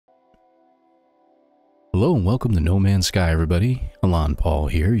Hello and welcome to No Man's Sky, everybody.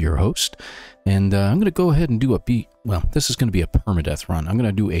 ElanPaul here, your host. And I'm going to go ahead and do this is going to be a permadeath run. I'm going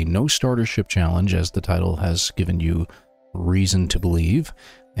to do a no starter ship challenge, as the title has given you reason to believe.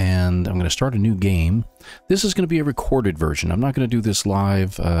 And I'm going to start a new game. This is going to be a recorded version. I'm not going to do this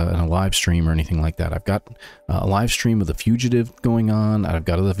live in a live stream or anything like that. I've got a live stream of the Fugitive going on. I've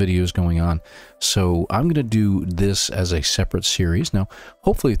got other videos going on. So I'm going to do this as a separate series. Now,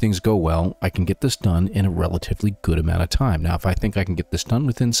 hopefully if things go well, I can get this done in a relatively good amount of time. Now, if I think I can get this done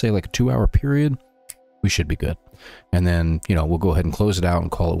within, say, like a 2-hour period, we should be good. And then, you know, we'll go ahead and close it out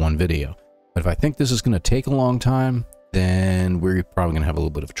and call it one video. But if I think this is going to take a long time, then we're probably going to have a little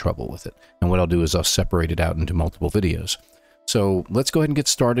bit of trouble with it. And what I'll do is I'll separate it out into multiple videos. So let's go ahead and get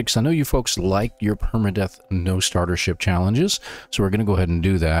started, because I know you folks like your permadeath no starter ship challenges. So we're going to go ahead and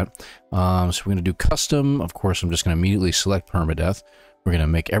do that. So we're going to do custom. Of course, I'm just going to immediately select permadeath. We're going to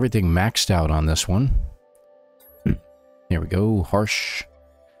make everything maxed out on this one. Here we go. Harsh.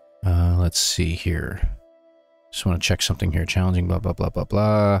 Let's see here. Just want to check something here. Challenging, blah, blah, blah, blah,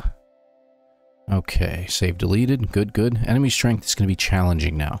 blah. Okay, save deleted. Good, good. Enemy strength is going to be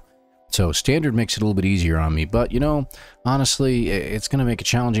challenging now. So standard makes it a little bit easier on me, but you know, honestly, it's going to make it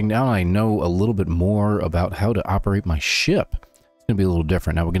challenging. Now I know a little bit more about how to operate my ship. It's going to be a little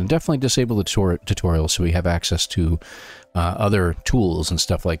different. Now we're going to definitely disable the tutorial so we have access to other tools and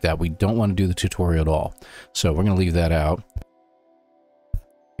stuff like that. We don't want to do the tutorial at all. So we're going to leave that out.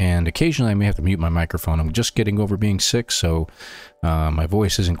 And occasionally I may have to mute my microphone. I'm just getting over being sick, so my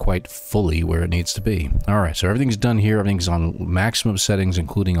voice isn't quite fully where it needs to be. All right, so everything's done here. Everything's on maximum settings,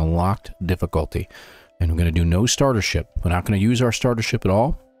 including a locked difficulty. And we're going to do no starter ship. We're not going to use our starter ship at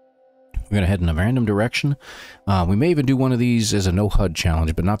all. We're going to head in a random direction. We may even do one of these as a no HUD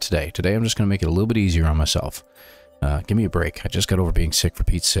challenge, but not today. Today I'm just going to make it a little bit easier on myself. Give me a break. I just got over being sick, for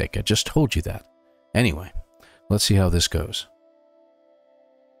Pete's sake. I just told you that. Anyway, let's see how this goes.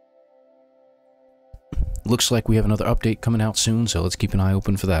 Looks like we have another update coming out soon, so let's keep an eye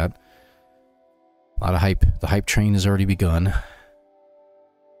open for that. A lot of hype. The hype train has already begun.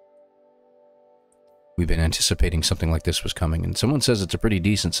 We've been anticipating something like this was coming, and someone says it's a pretty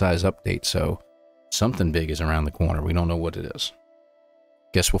decent size update, so something big is around the corner. We don't know what it is.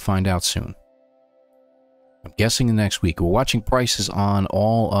 Guess we'll find out soon. I'm guessing the next week. We're watching prices on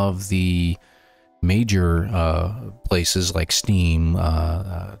all of the major places like Steam,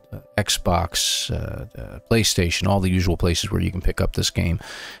 Xbox, PlayStation, all the usual places where you can pick up this game.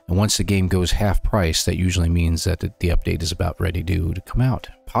 And once the game goes half price, that usually means that the update is about ready to come out.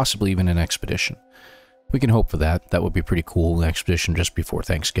 Possibly even an Expedition. We can hope for that. That would be pretty cool. An Expedition just before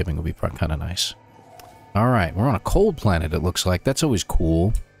Thanksgiving would be kind of nice. Alright, we're on a cold planet, it looks like. That's always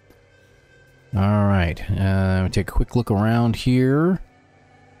cool. Alright, take a quick look around here.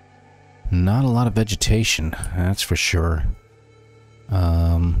 Not a lot of vegetation, that's for sure.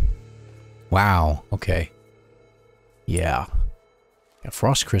 Wow, okay. Yeah. Got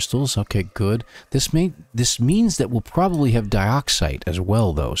frost crystals, okay, good. This means that we'll probably have dioxide as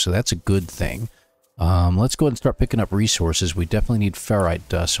well, though, so that's a good thing. Let's go ahead and start picking up resources. We definitely need ferrite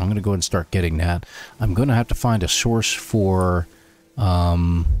dust, so I'm going to go ahead and start getting that. I'm going to have to find a source for,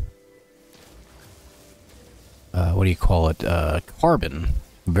 what do you call it, carbon.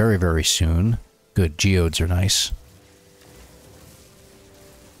 Very, very soon. Good, geodes are nice.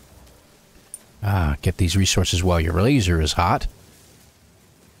 Get these resources while your laser is hot.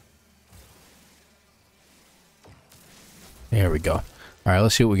 There we go. Alright,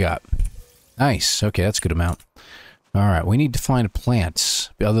 let's see what we got. Nice. Okay, that's a good amount. Alright, we need to find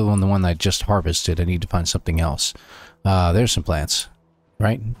plants. Other than the one I just harvested, I need to find something else. There's some plants.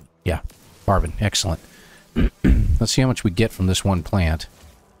 Right? Yeah. Carbon. Excellent. Let's see how much we get from this one plant.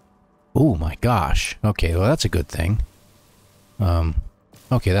 Oh my gosh. Okay, well that's a good thing.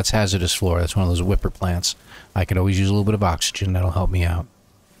 Okay, that's hazardous flora. That's one of those whipper plants. I could always use a little bit of oxygen. That'll help me out.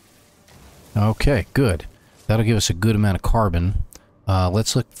 Okay, good. That'll give us a good amount of carbon.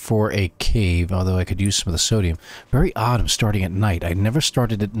 Let's look for a cave, although I could use some of the sodium. Very odd I'm starting at night. I never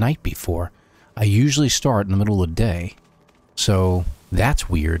started at night before. I usually start in the middle of the day. So, that's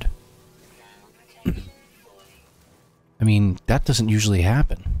weird. I mean, that doesn't usually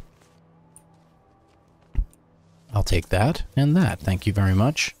happen. I'll take that and that. Thank you very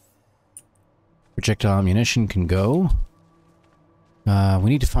much. Projectile ammunition can go. We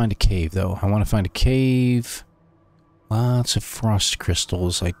need to find a cave, though. I want to find a cave. Lots of frost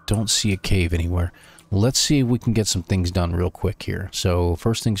crystals. I don't see a cave anywhere. Let's see if we can get some things done real quick here. So,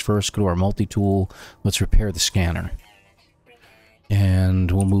 first things first, go to our multi-tool. Let's repair the scanner.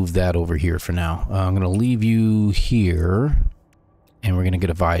 And we'll move that over here for now. I'm going to leave you here. And we're going to get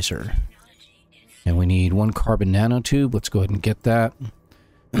a visor. And we need 1 carbon nanotube. Let's go ahead and get that.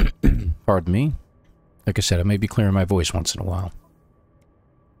 Pardon me. Like I said, I may be clearing my voice once in a while.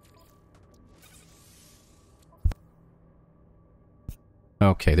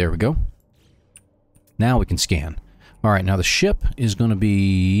 Okay, there we go. Now we can scan. Alright, now the ship is going to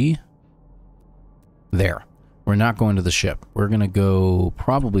be there. We're not going to the ship. We're going to go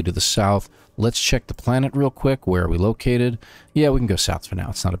probably to the south. Let's check the planet real quick. Where are we located? Yeah, we can go south for now.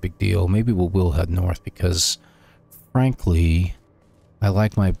 It's not a big deal. Maybe we'll head north because, frankly, I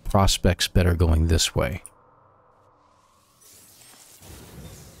like my prospects better going this way.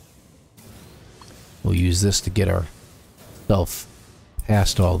 We'll use this to get ourselves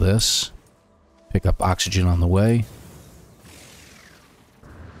past all this. Pick up oxygen on the way.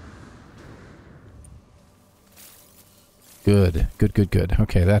 Good, good, good, good.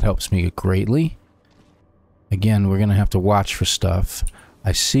 Okay, that helps me greatly. Again, we're going to have to watch for stuff.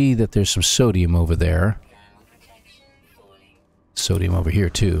 I see that there's some sodium over there. Sodium over here,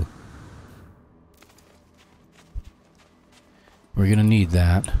 too. We're going to need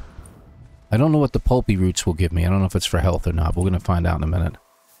that. I don't know what the pulpy roots will give me. I don't know if it's for health or not. We're going to find out in a minute.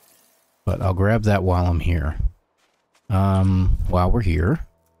 But I'll grab that while I'm here. While we're here.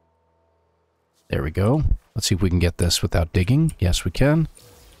 There we go. Let's see if we can get this without digging. Yes, we can.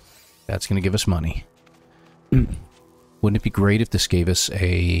 That's going to give us money. Wouldn't it be great if this gave us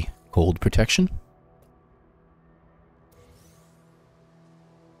a cold protection?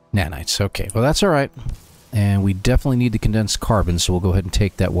 Nanites. Okay, well that's alright. And we definitely need the condensed carbon, so we'll go ahead and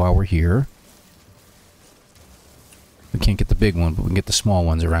take that while we're here. We can't get the big one, but we can get the small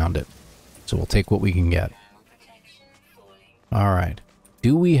ones around it. So we'll take what we can get. Alright.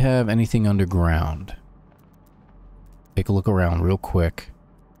 Do we have anything underground? Take a look around real quick.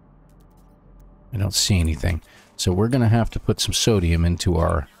 I don't see anything. So we're going to have to put some sodium into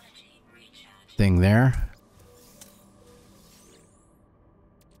our thing there.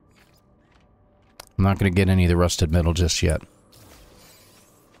 I'm not going to get any of the rusted metal just yet.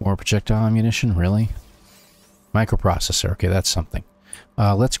 More projectile ammunition? Really? Microprocessor. Okay, that's something.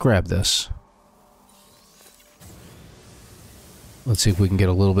 Let's grab this. Let's see if we can get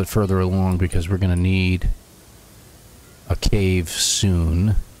a little bit further along because we're going to need a cave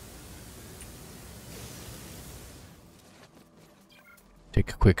soon.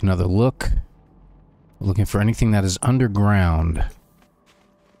 Take a quick another look. Looking for anything that is underground.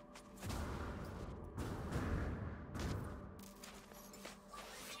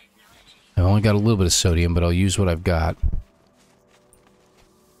 I've only got a little bit of sodium, but I'll use what I've got.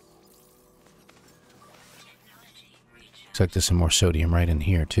 Looks like there's some more sodium right in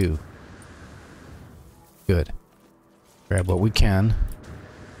here, too. Good. Grab what we can.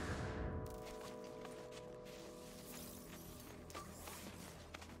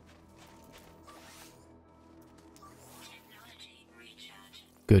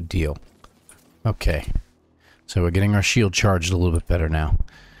 Good deal. Okay. So we're getting our shield charged a little bit better now.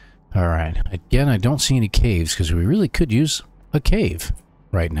 Alright. Again, I don't see any caves, because we really could use a cave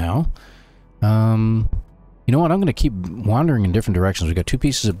right now. You know what? I'm going to keep wandering in different directions. We've got 2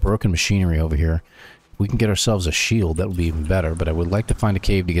 pieces of broken machinery over here. If we can get ourselves a shield, that would be even better. But I would like to find a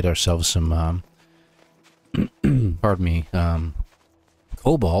cave to get ourselves some, pardon me,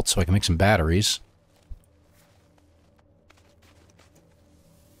 cobalt, so I can make some batteries.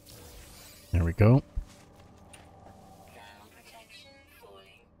 There we go.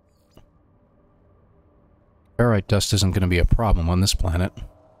 Ferrite dust isn't going to be a problem on this planet.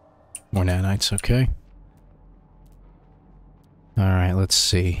 More nanites, okay. Alright, let's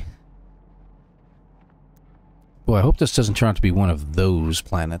see. Boy, I hope this doesn't turn out to be one of those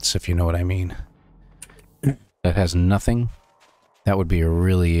planets, if you know what I mean. That has nothing. That would be a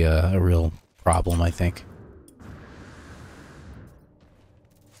really, a real problem, I think.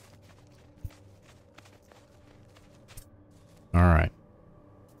 Alright.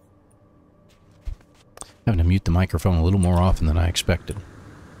 Having to mute the microphone a little more often than I expected.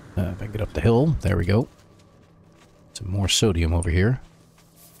 If I get up the hill, there we go. Some more sodium over here.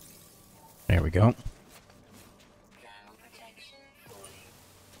 There we go.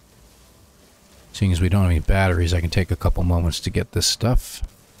 Seeing as we don't have any batteries, I can take a couple moments to get this stuff.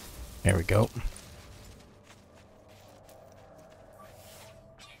 There we go.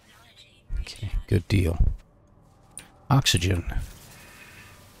 Okay, good deal. Oxygen.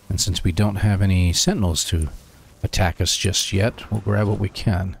 And since we don't have any sentinels to attack us just yet, we'll grab what we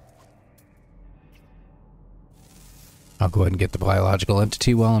can. I'll go ahead and get the biological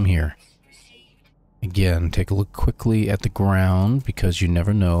entity while I'm here. Again, take a look quickly at the ground, because you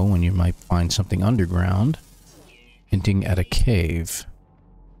never know when you might find something underground, hinting at a cave.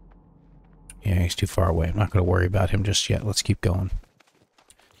 Yeah, he's too far away. I'm not going to worry about him just yet. Let's keep going.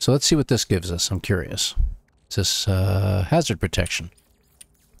 So let's see what this gives us. I'm curious. Is this hazard protection?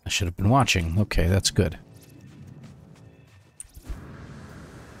 I should have been watching. Okay, that's good.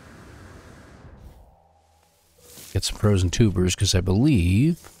 Get some frozen tubers, because I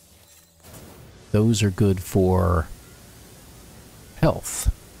believe those are good for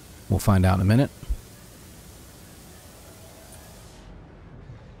health. We'll find out in a minute.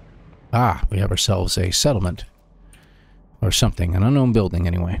 Ah, we have ourselves a settlement. Or something. An unknown building,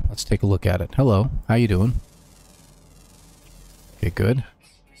 anyway. Let's take a look at it. Hello. How you doing? Okay, good.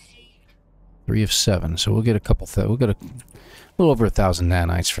 3 of 7. So we'll get a couple... we'll get a little over 1,000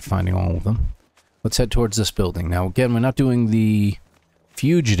 nanites for finding all of them. Let's head towards this building. Now, again, we're not doing the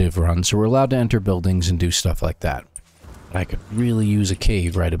fugitive run, so we're allowed to enter buildings and do stuff like that. I could really use a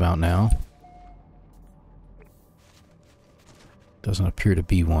cave right about now. Doesn't appear to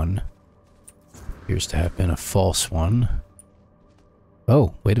be one. Appears to have been a false one.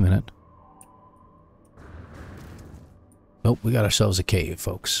 Oh, wait a minute. Nope, we got ourselves a cave,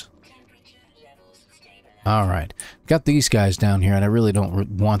 folks. Alright. Got these guys down here, and I really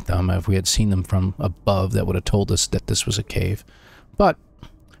don't want them. If we had seen them from above, that would have told us that this was a cave. But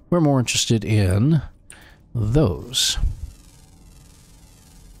we're more interested in those.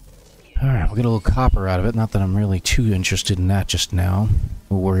 Alright, we'll get a little copper out of it. Not that I'm really too interested in that just now.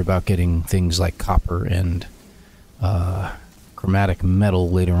 We'll worry about getting things like copper and chromatic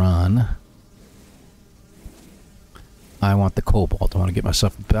metal later on. I want the cobalt. I want to get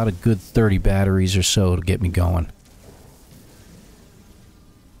myself about a good 30 batteries or so to get me going.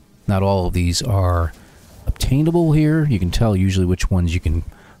 Not all of these are obtainable here. You can tell usually which ones you can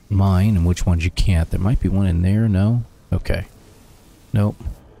mine and which ones you can't. There might be one in there. No? Okay. Nope.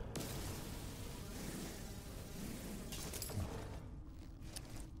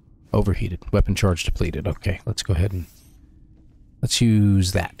 Overheated. Weapon charge depleted. Okay, let's go ahead and let's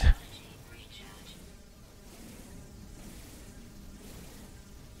use that.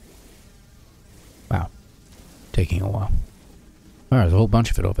 Wow. Taking a while. Alright, there's a whole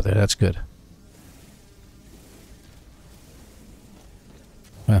bunch of it over there. That's good.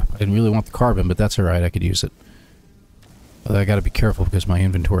 Well, I didn't really want the carbon, but that's alright. I could use it. But I gotta be careful because my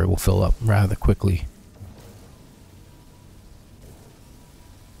inventory will fill up rather quickly.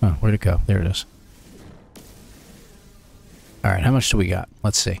 Oh, where'd it go? There it is. Alright, how much do we got?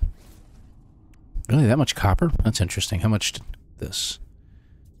 Let's see. Really, that much copper? That's interesting. How much did this?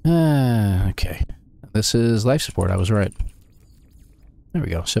 Okay. This is life support. I was right. There we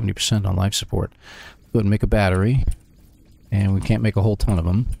go. 70% on life support. Go ahead and make a battery. And we can't make a whole ton of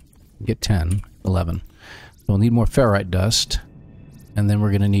them. Get 10, 11. So we'll need more ferrite dust. And then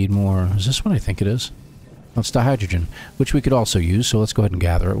we're going to need more... Is this what I think it is? Well, it's dihydrogen, which we could also use. So let's go ahead and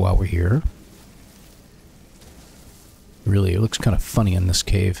gather it while we're here. Really, it looks kind of funny in this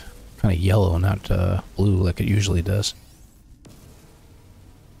cave. Kind of yellow, not blue like it usually does.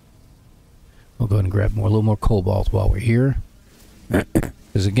 We'll go ahead and grab more, a little more cobalt while we're here.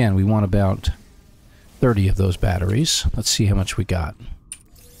 Because again, we want about 30 of those batteries. Let's see how much we got.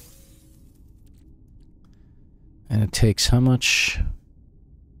 And it takes how much?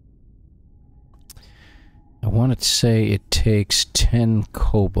 I want to say it takes 10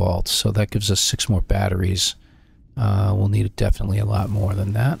 cobalt, so that gives us 6 more batteries. We'll need definitely a lot more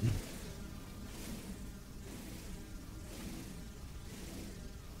than that.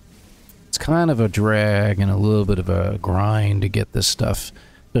 It's kind of a drag and a little bit of a grind to get this stuff,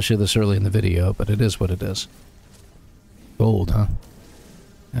 especially this early in the video, but it is what it is. Gold, huh?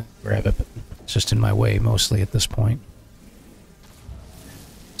 Grab it, but it's just in my way mostly at this point.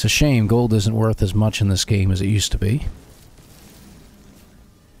 It's a shame gold isn't worth as much in this game as it used to be.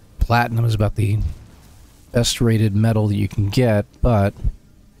 Platinum is about the best rated metal that you can get, but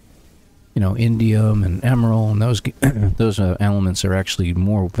you know, indium and emerald and those elements are actually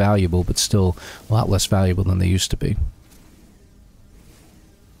more valuable, but still a lot less valuable than they used to be.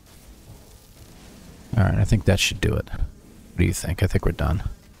 Alright, I think that should do it. What do you think? I think we're done.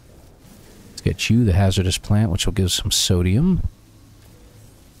 Let's get you the hazardous plant, which will give some sodium.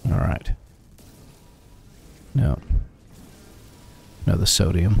 Alright. No. No, the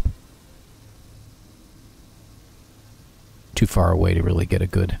sodium. Too far away to really get a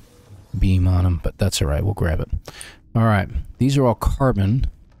good beam on them, but that's alright, we'll grab it. Alright, these are all carbon.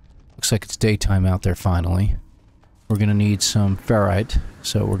 Looks like it's daytime out there finally. We're going to need some ferrite,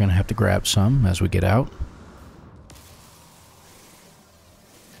 so we're going to have to grab some as we get out.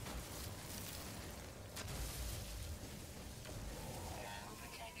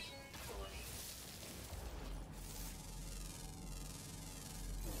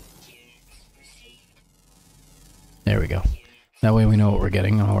 There we go. That way we know what we're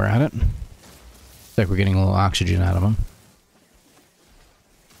getting while we're at it. Looks like we're getting a little oxygen out of them.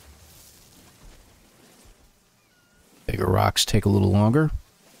 Bigger rocks take a little longer.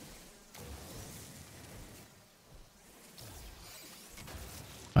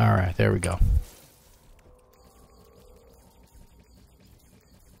 Alright, there we go.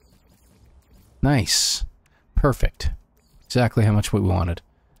 Nice. Perfect. Exactly how much we wanted.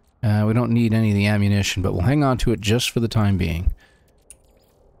 We don't need any of the ammunition, but we'll hang on to it just for the time being.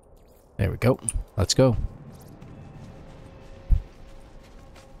 There we go. Let's go.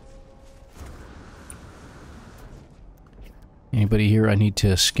 Anybody here I need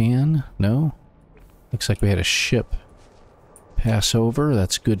to scan? No? Looks like we had a ship pass over.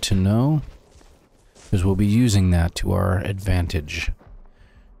 That's good to know, because we'll be using that to our advantage.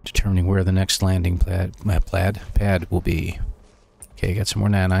 Determining where the next landing pad will be. Okay, got some more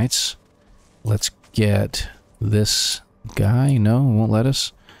nanites. Let's get this guy. No, won't let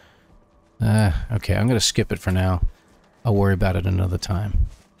us. Okay, I'm going to skip it for now. I'll worry about it another time.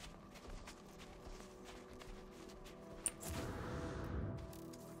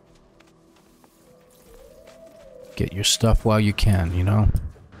 Get your stuff while you can, you know?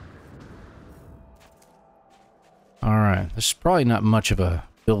 Alright, there's probably not much of a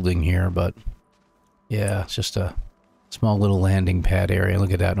building here, but yeah, it's just a small little landing pad area.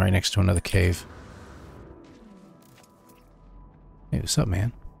 Look at that, right next to another cave. Hey, what's up,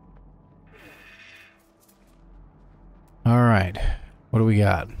 man? Alright, what do we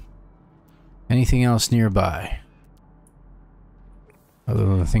got? Anything else nearby? Other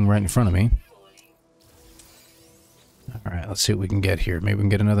than the thing right in front of me. Alright, let's see what we can get here. Maybe we can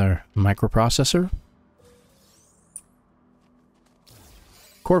get another microprocessor?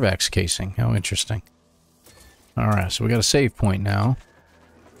 Korvax casing. How interesting. Alright, so we got a save point now.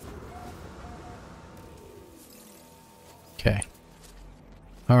 Okay.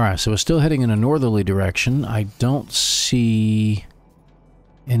 Alright, so we're still heading in a northerly direction. I don't see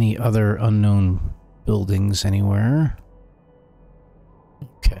any other unknown buildings anywhere.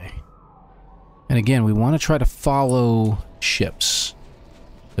 Okay. And again, we want to try to follow ships.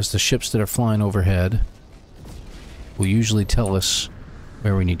 Because the ships that are flying overhead will usually tell us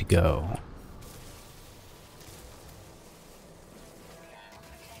where we need to go.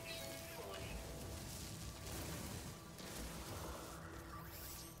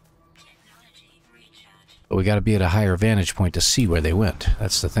 But we got to be at a higher vantage point to see where they went.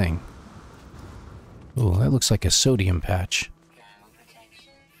 That's the thing. Ooh, that looks like a sodium patch.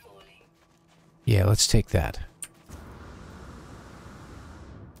 Yeah, let's take that.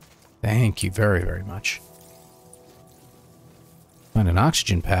 Thank you very, very much. Find an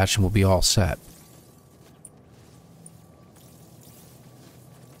oxygen patch and we'll be all set.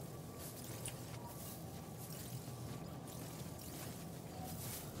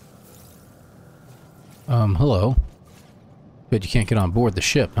 Hello. Good, you can't get on board the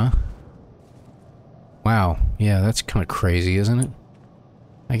ship, huh? Wow, yeah, that's kind of crazy, isn't it?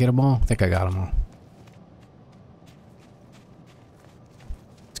 I get them all? I think I got them all.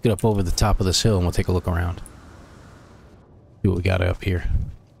 Let's get up over the top of this hill and we'll take a look around. See what we got up here.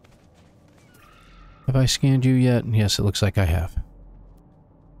 Have I scanned you yet? Yes, it looks like I have.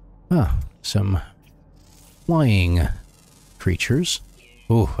 Ah, some flying creatures.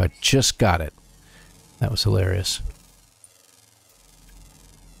 Oh, I just got it. That was hilarious.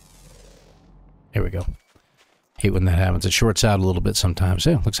 Here we go. Hate when that happens. It shorts out a little bit sometimes.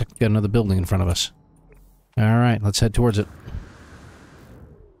 Yeah, looks like we got another building in front of us. Alright, let's head towards it.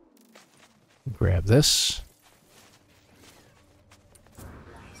 Grab this.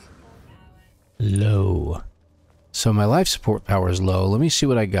 Low. So my life support power is low. Let me see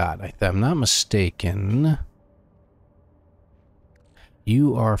what I got. If I'm not mistaken,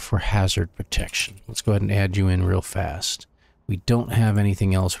 you are for hazard protection. Let's go ahead and add you in real fast. We don't have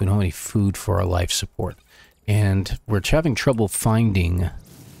anything else. We don't have any food for our life support. And we're having trouble finding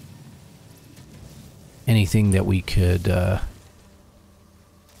anything that we could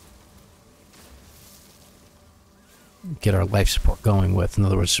get our life support going with. In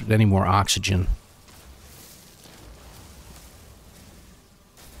other words, any more oxygen.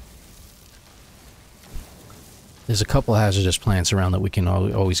 There's a couple hazardous plants around that we can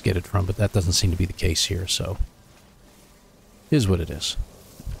always get it from, but that doesn't seem to be the case here, so it is what it is.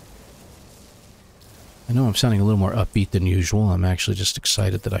 I know I'm sounding a little more upbeat than usual. I'm actually just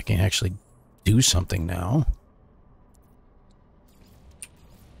excited that I can actually do something now.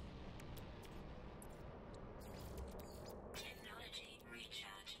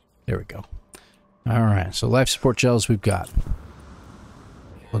 There we go. Alright, so life support gels we've got.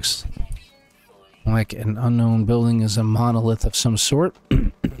 Looks like an unknown building is a monolith of some sort.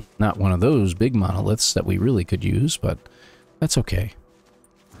 Not one of those big monoliths that we really could use, but that's okay.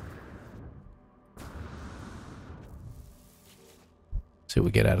 See what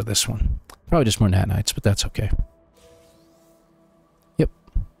we get out of this one. Probably just more nanites, but that's okay. Yep.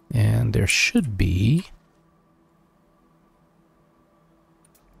 And there should be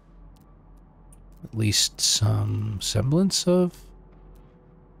at least some semblance of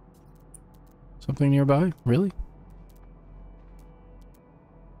something nearby. Really?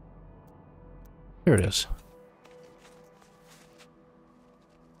 There it is.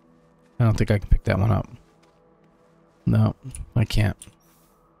 I don't think I can pick that one up. No, I can't.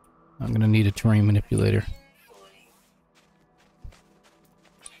 I'm going to need a terrain manipulator.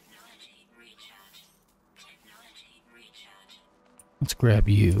 Let's grab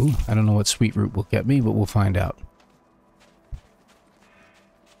you. I don't know what sweet root will get me, but we'll find out.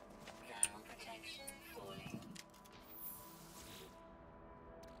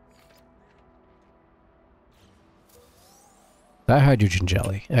 Dihydrogen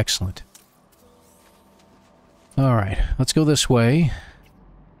jelly. Excellent. Alright, let's go this way.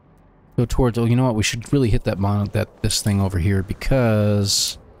 Go towards... Oh, you know what? We should really hit this thing over here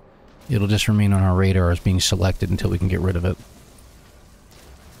because it'll just remain on our radar as being selected until we can get rid of it.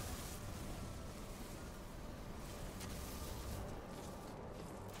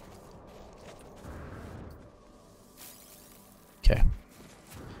 Okay.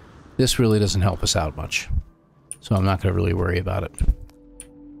 This really doesn't help us out much, so I'm not going to really worry about it.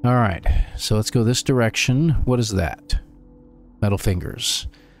 Alright, so let's go this direction. What is that? Metal fingers.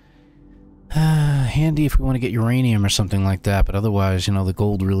 Handy if we want to get uranium or something like that, but otherwise, you know, the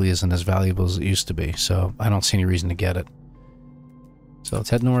gold really isn't as valuable as it used to be, so I don't see any reason to get it. So let's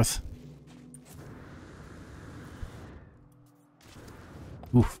head north.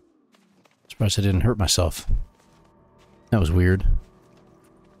 Oof. Surprised I didn't hurt myself. That was weird.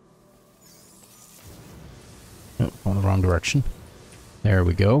 Oh, going the wrong direction. There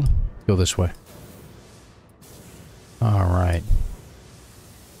we go. Go this way. Alright.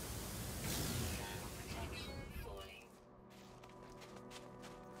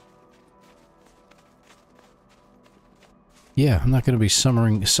 Yeah, I'm not going to be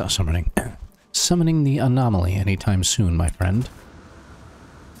summoning the anomaly anytime soon, my friend.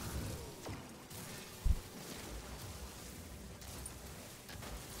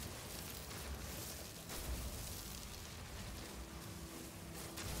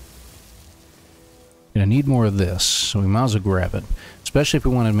 Gonna need more of this, so we might as well grab it. Especially if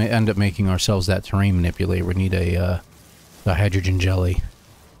we want to end up making ourselves that terrain manipulator, we need a hydrogen jelly.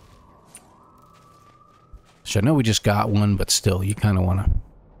 So I know we just got one, but still, you kind of want to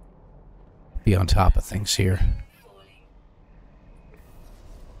be on top of things here.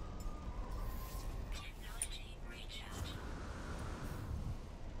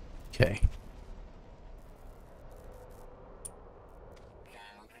 Okay.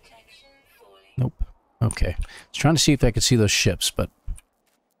 Nope. Okay. I was trying to see if I could see those ships, but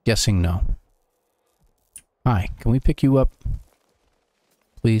guessing no. Hi, can we pick you up?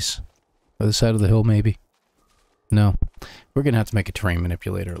 Please? Other side of the hill, maybe? No. We're going to have to make a terrain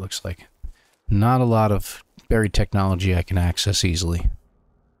manipulator, it looks like. Not a lot of buried technology I can access easily.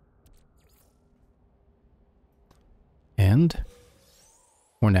 And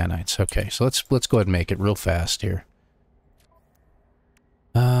more nanites. Okay, so let's go ahead and make it real fast here.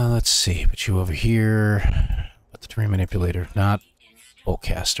 Let's see. Put you over here. Put the terrain manipulator, not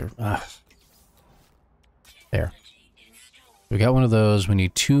bowcaster. There. We got one of those. We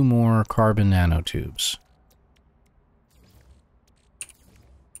need 2 more carbon nanotubes.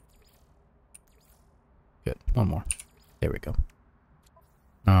 Good. 1 more. There we go.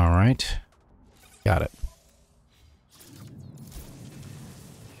 All right. Got it.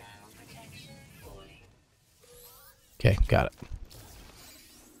 Okay, got it.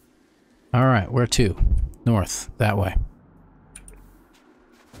 All right, where to? North, that way.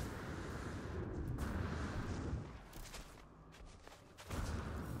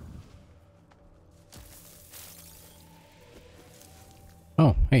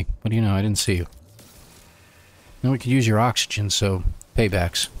 Oh, hey, what do you know? I didn't see you. Now we could use your oxygen, so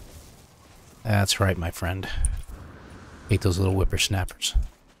paybacks. That's right, my friend. Hate those little whippersnappers.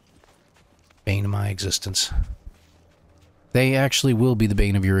 Bane of my existence. They actually will be the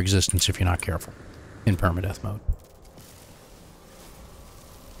bane of your existence if you're not careful. In permadeath mode.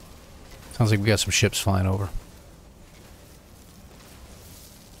 Sounds like we got some ships flying over.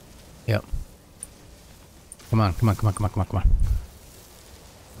 Yep. Come on, come on, come on, come on, come on, come on.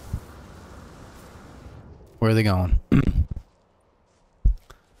 Where are they going?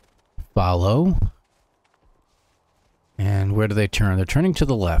 Follow. And where do they turn? They're turning to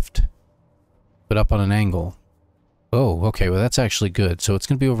the left, but up on an angle. Oh, okay, well that's actually good. So it's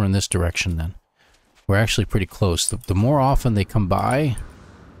going to be over in this direction then. We're actually pretty close. The more often they come by,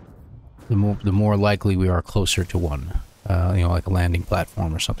 the more likely we are closer to one. You know, like a landing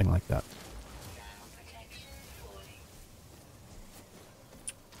platform or something like that.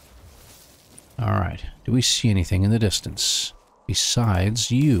 Alright, do we see anything in the distance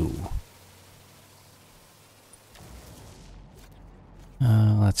besides you?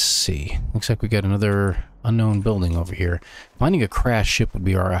 Let's see. Looks like we got another unknown building over here. Finding a crashed ship would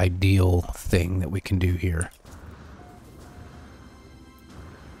be our ideal thing that we can do here.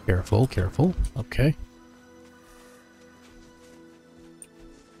 Careful, careful. Okay.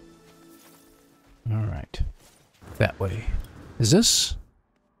 Alright. That way. Is this?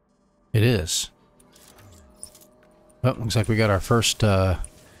 It is. Oh, looks like we got our first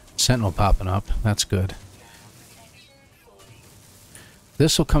sentinel popping up. That's good.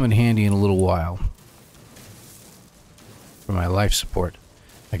 This will come in handy in a little while for my life support.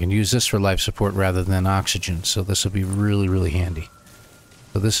 I can use this for life support rather than oxygen, so this will be really, really handy.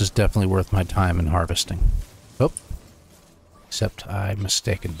 So this is definitely worth my time in harvesting. Oh, except I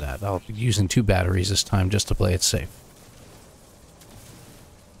mistaken that. I'll be using 2 batteries this time just to play it safe.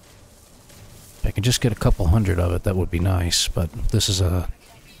 If I can just get a couple hundred of it, that would be nice, but this is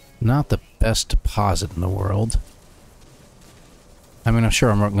not the best deposit in the world. I mean, I'm sure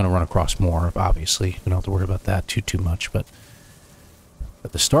I'm going to run across more, obviously. We don't have to worry about that too much, but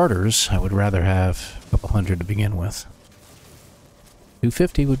the starters, I would rather have a couple hundred to begin with.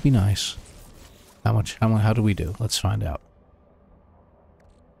 250 would be nice. How much? How do we do? Let's find out.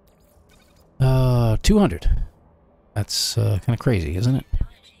 200. That's kind of crazy, isn't it?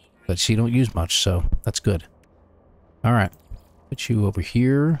 But she don't use much, so that's good. All right, put you over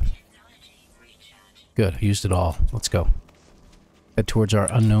here. Good, I used it all. Let's go. Head towards our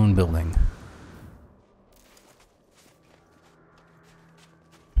unknown building.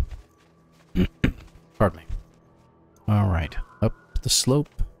 Pardon me. All right, up the slope.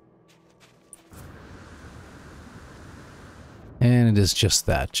 And it is just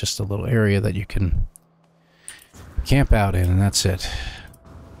that, just a little area that you can camp out in, and that's it.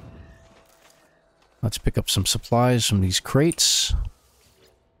 Let's pick up some supplies from these crates.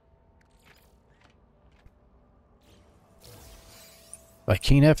 By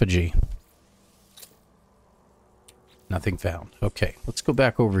Keen Effigy. Nothing found. Okay, let's go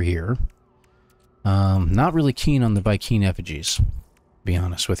back over here. Not really keen on the Vy'keen effigies, to be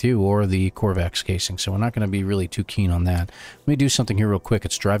honest with you, or the Korvax casing, so we're not going to be really too keen on that. Let me do something here real quick.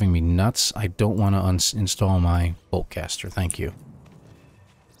 It's driving me nuts. I don't want to uninstall my Boltcaster. Thank you.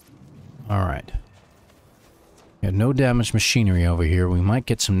 Alright. Got no damaged machinery over here. We might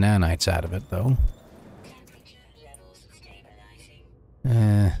get some nanites out of it, though.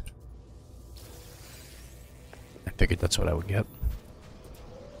 I figured that's what I would get.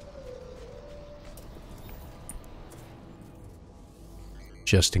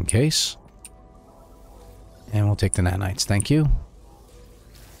 Just in case. And we'll take the nanites, thank you.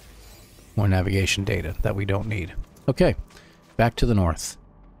 More navigation data that we don't need. Okay, back to the north.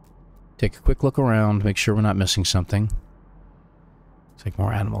 Take a quick look around, make sure we're not missing something. Take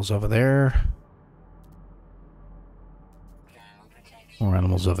more animals over there. More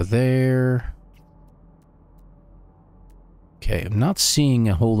animals over there. Okay, I'm not seeing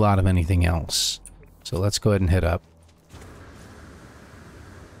a whole lot of anything else. So let's go ahead and head up.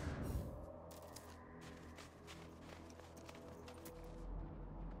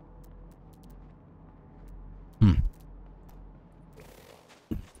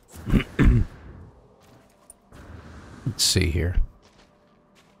 Let's see here.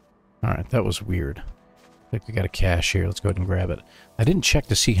 Alright, that was weird. I think we got a cache here. Let's go ahead and grab it. I didn't check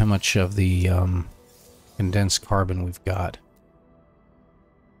to see how much of the condensed carbon we've got.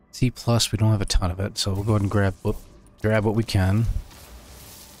 C+, we don't have a ton of it, so we'll go ahead and grab what we can.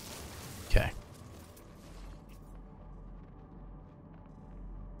 Okay.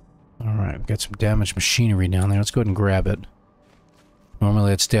 Alright, we've got some damaged machinery down there. Let's go ahead and grab it.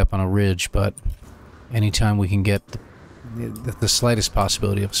 Normally I'd stay up on a ridge, but anytime we can get the slightest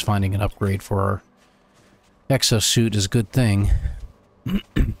possibility of us finding an upgrade for our exosuit is a good thing.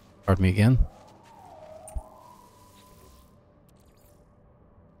 Pardon me again.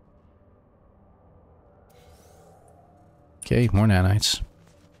 Okay, more nanites.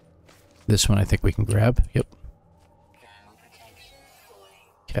 This one I think we can grab. Yep.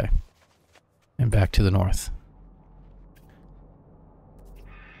 Okay. And back to the north.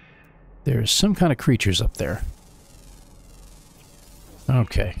 There's some kind of creatures up there.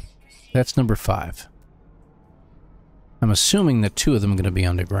 Okay. That's number 5. I'm assuming that 2 of them are going to be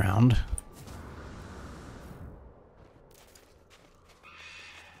underground.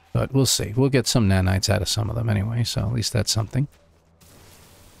 But we'll see. We'll get some nanites out of some of them anyway, so at least that's something.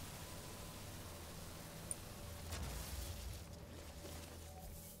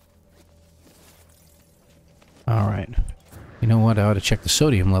 Alright. You know what? I ought to check the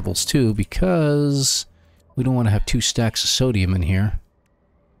sodium levels too, because we don't want to have 2 stacks of sodium in here.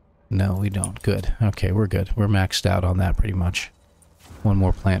 No, we don't. Good. Okay, we're good. We're maxed out on that pretty much. One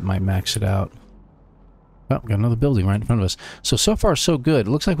more plant might max it out. Oh, we got another building right in front of us. So far so good. It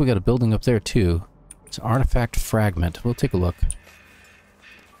looks like we got a building up there too. It's an artifact fragment. We'll take a look.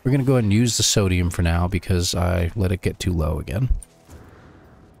 We're going to go ahead and use the sodium for now because I let it get too low again.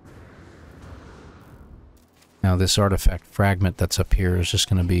 Now this artifact fragment that's up here is just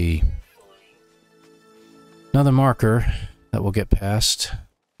going to be another marker that we'll get past.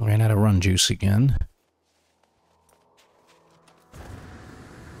 Ran out of run juice again.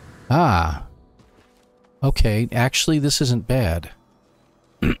 Ah. Okay, actually this isn't bad.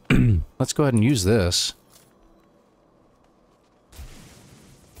 Let's go ahead and use this.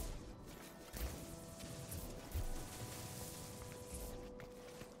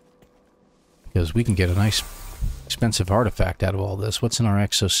 Because we can get a nice expensive artifact out of all this. What's in our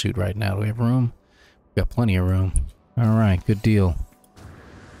exosuit right now? Do we have room? We've got plenty of room. Alright, good deal.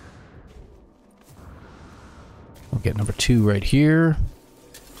 We'll get number 2 right here.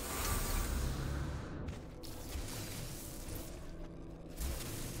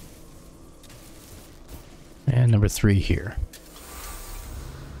 And number 3 here.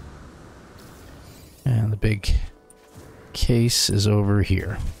 And the big case is over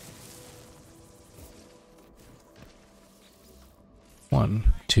here.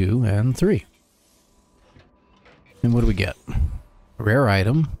 1, 2, and 3. And what do we get? A rare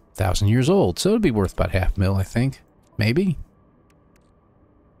item, 1,000 years old, so it'd be worth about $500,000, I think. Maybe?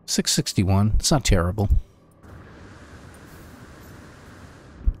 661. It's not terrible.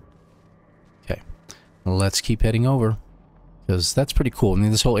 Okay. Let's keep heading over. Because that's pretty cool. I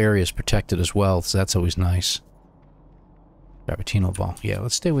mean, this whole area is protected as well, so that's always nice. Gravitino ball. Yeah,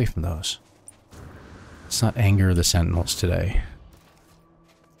 let's stay away from those. Let's not anger the sentinels today.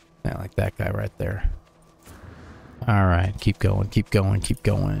 Yeah, like that guy right there. Alright, keep going, keep going, keep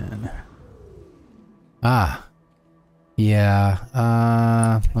going. Ah. Yeah,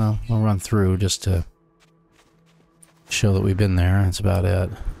 well, we'll run through just to show that we've been there. That's about it.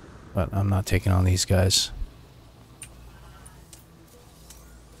 But I'm not taking on these guys.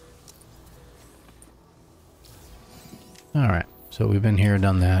 Alright, so we've been here,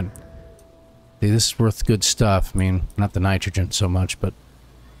 done that. See, this is worth good stuff. I mean, not the nitrogen so much, but,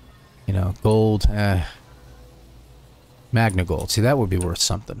 you know, gold, Magna gold. See, that would be worth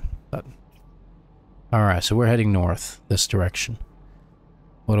something. But alright, so we're heading north, this direction.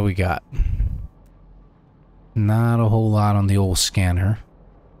 What do we got? Not a whole lot on the old scanner.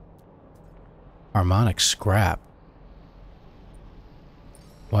 Harmonic scrap.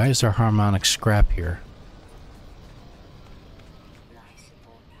 Why is there harmonic scrap here?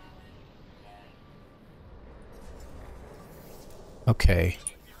 Okay.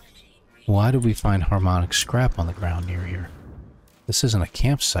 Why did we find harmonic scrap on the ground near here? This isn't a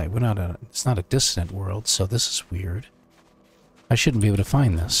campsite. We're not a... It's not a dissident world, so this is weird. I shouldn't be able to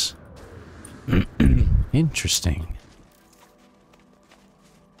find this. Interesting.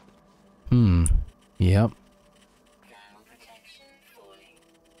 Yep.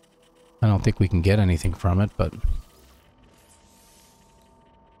 I don't think we can get anything from it, but...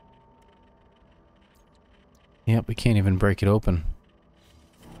 Yep, we can't even break it open.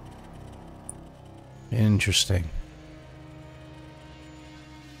 Interesting.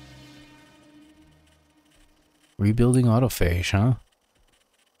 Rebuilding autophage, huh?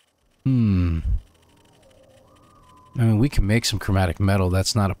 I mean, we can make some chromatic metal,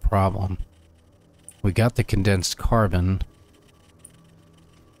 that's not a problem. We got the condensed carbon.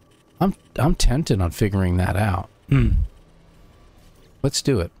 I'm tempted on figuring that out. Let's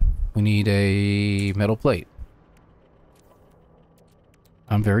do it. We need a metal plate.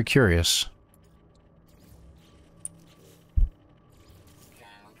 I'm very curious.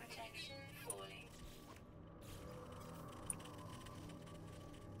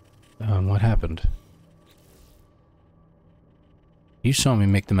 What happened? You saw me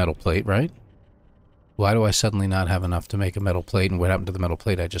make the metal plate, right? Why do I suddenly not have enough to make a metal plate, and what happened to the metal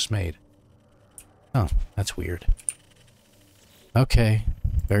plate I just made? Oh, that's weird. Okay,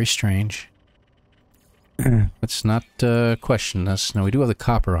 very strange. Let's not question this. Now, we do have the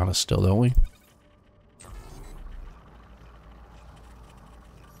copper on us still, don't we?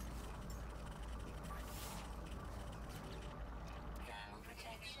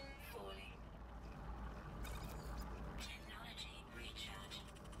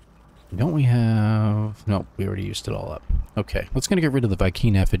 Don't we have... Nope, we already used it all up. Okay, let's gonna get rid of the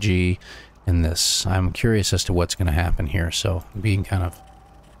Viking effigy and this. I'm curious as to what's gonna happen here, so I'm being kind of...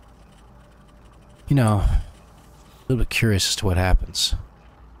 You know, a little bit curious as to what happens.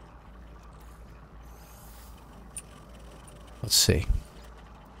 Let's see.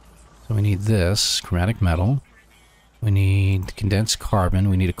 So we need this, chromatic metal. We need condensed carbon.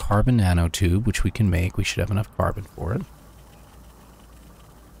 We need a carbon nanotube, which we can make. We should have enough carbon for it.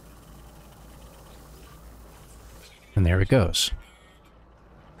 And there it goes.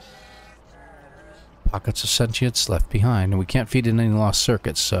 Pockets of sentience left behind. And we can't feed in any lost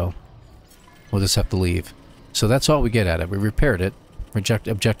circuits, so we'll just have to leave. So that's all we get at it. We repaired it.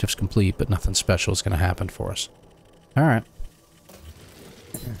 Objectives complete, but nothing special is going to happen for us. Alright.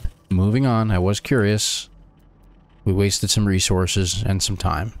 Moving on. I was curious. We wasted some resources and some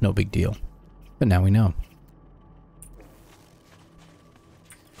time. No big deal. But now we know.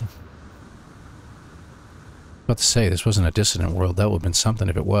 About to say, this wasn't a dissident world. That would have been something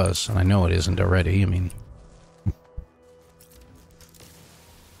if it was. And I know it isn't already. I mean...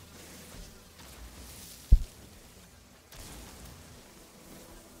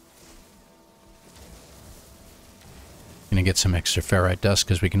 Gonna get some extra ferrite dust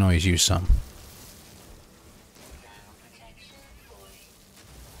because we can always use some.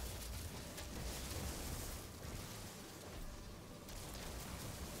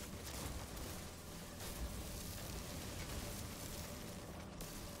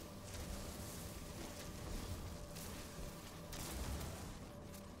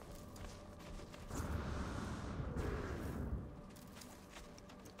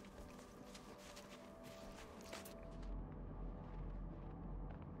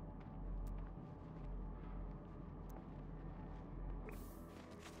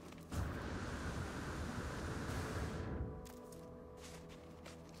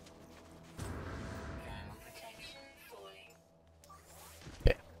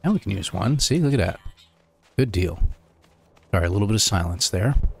 Now we can use one. See, look at that. Good deal. Sorry, a little bit of silence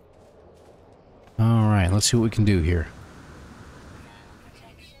there. Alright, let's see what we can do here.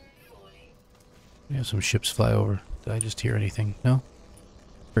 We have some ships fly over. Did I just hear anything? No?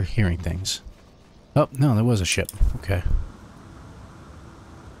 We're hearing things. Oh, no, there was a ship. Okay.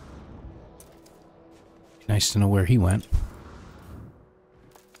 Nice to know where he went.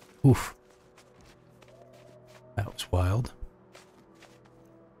 Oof. That was wild.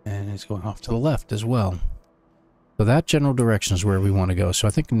 And it's going off to the left as well. So that general direction is where we want to go. So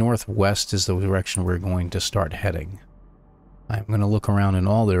I think northwest is the direction we're going to start heading. I'm going to look around in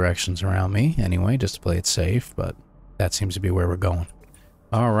all the directions around me anyway, just to play it safe, but that seems to be where we're going.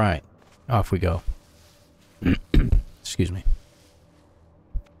 All right, off we go. Excuse me.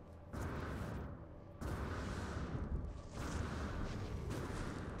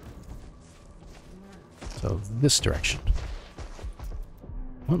 So this direction.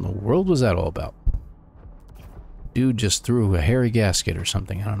 What in the world was that all about? Dude just threw a hairy gasket or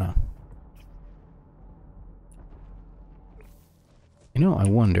something, I don't know. You know, I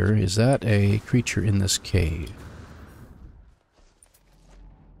wonder, is that a creature in this cave?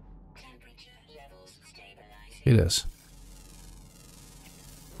 It is.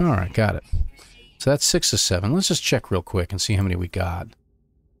 Alright, got it. So that's 6 of 7. Let's just check real quick and see how many we got.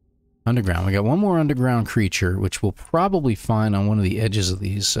 Underground. We got one more underground creature, which we'll probably find on one of the edges of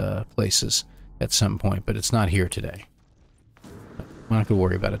these places at some point, but it's not here today. We're not going to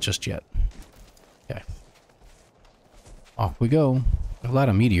worry about it just yet. Okay. Off we go. A lot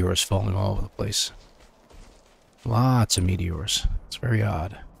of meteors falling all over the place. Lots of meteors. It's very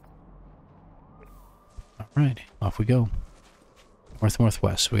odd. Alright, off we go.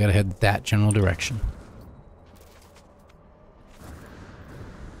 North-northwest. We gotta head that general direction.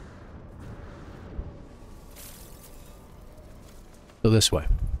 So this way.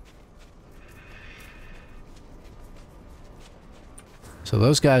 So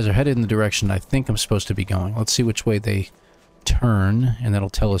those guys are headed in the direction I think I'm supposed to be going. Let's see which way they turn, and that'll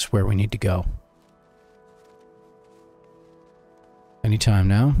tell us where we need to go. Anytime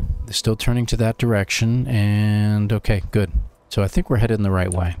now. They're still turning to that direction, and okay, good. So I think we're headed in the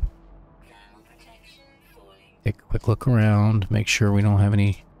right way. Take a quick look around, make sure we don't have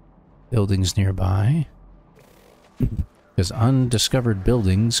any buildings nearby. Because undiscovered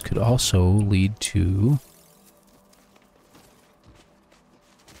buildings could also lead to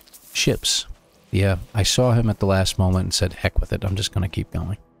ships. Yeah, I saw him at the last moment and said, heck with it, I'm just going to keep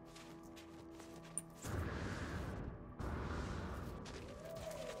going.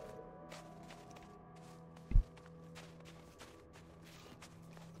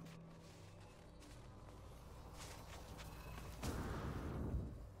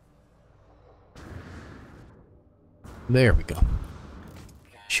 There we go.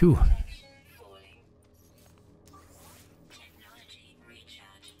 Shoo.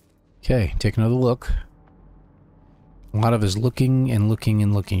 Okay, take another look. A lot of is looking and looking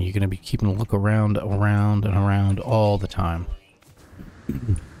and looking. You're going to be keeping a look around, around, and around all the time.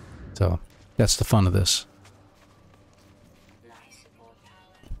 So, that's the fun of this.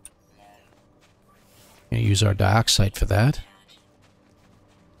 Gonna use our dioxide for that.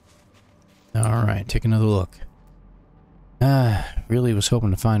 Alright, take another look. Really was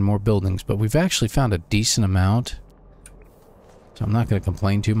hoping to find more buildings, but we've actually found a decent amount. So I'm not going to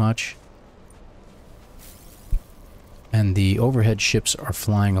complain too much. And the overhead ships are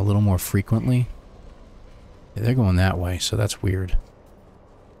flying a little more frequently. Yeah, they're going that way, so that's weird.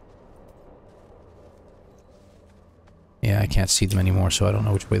 Yeah, I can't see them anymore, so I don't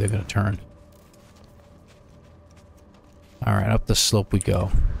know which way they're going to turn. Alright, up the slope we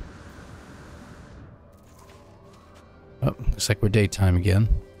go. Oh, looks like we're daytime again.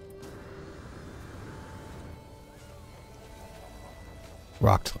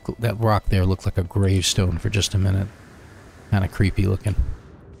 That rock there looked like a gravestone for just a minute. Kind of creepy looking.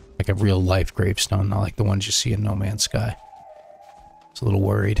 Like a real life gravestone, not like the ones you see in No Man's Sky. I was a little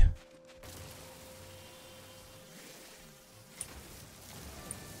worried.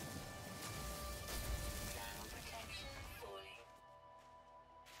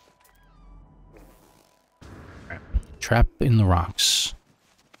 Trap in the rocks.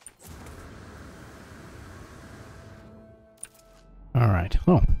 Alright.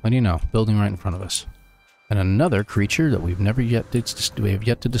 Oh, what do you know? Building right in front of us. And another creature that we have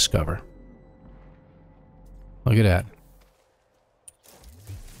yet to discover. Look at that.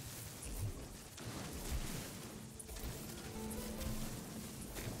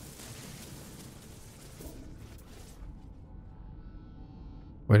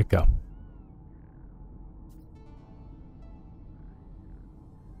 Where'd it go?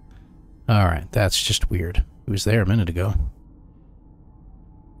 Alright, that's just weird. He was there a minute ago.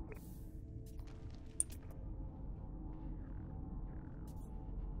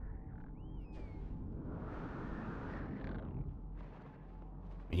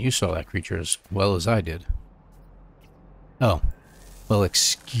 You saw that creature as well as I did. Oh. Well,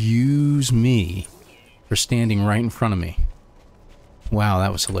 excuse me for standing right in front of me. Wow,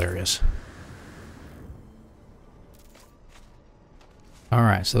 that was hilarious.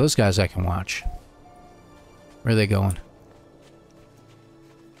 Alright, so those guys I can watch. Where are they going? To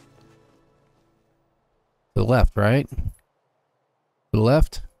the left, right? To the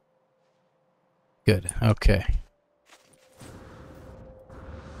left? Good, okay.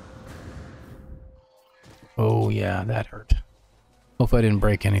 Oh yeah, that hurt. Hope I didn't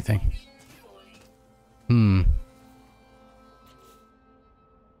break anything.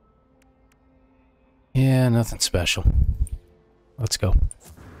 Yeah, nothing special. Let's go.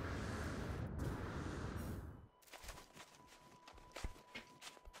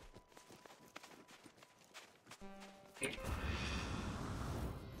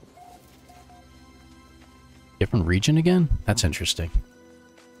 Different region again? That's interesting.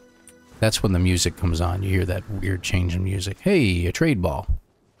 That's when the music comes on. You hear that weird change in music. Hey, a trade ball.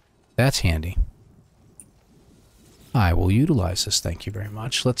 That's handy. I will utilize this, thank you very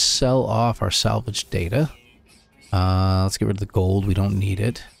much. Let's sell off our salvage data. Let's get rid of the gold, we don't need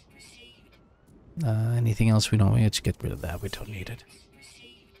it. Anything else we don't need? Let's get rid of that, we don't need it.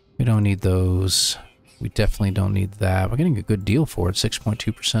 We don't need those. We definitely don't need that. We're getting a good deal for it,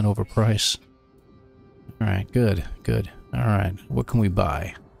 6.2% over price. Alright, good, good. Alright, what can we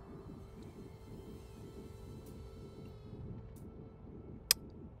buy?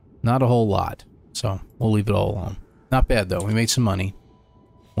 Not a whole lot, so we'll leave it all alone. Not bad though, we made some money.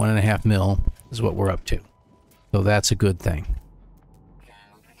 1.5 mil is what we're up to. So that's a good thing.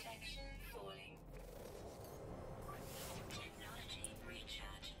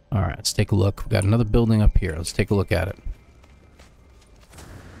 Alright, let's take a look. We've got another building up here. Let's take a look at it.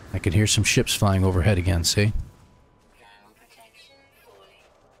 I could hear some ships flying overhead again, see?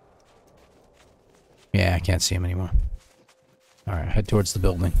 Yeah, I can't see them anymore. Alright, head towards the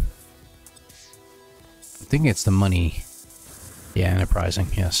building. I think it's the money. Yeah, enterprising,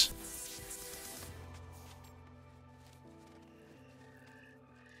 yes.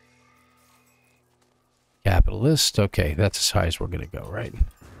 Capitalist, okay, that's as high as we're gonna go, right?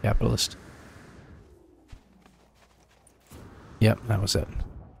 Capitalist. Yep, that was it.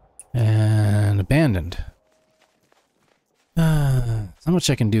 And abandoned. Not much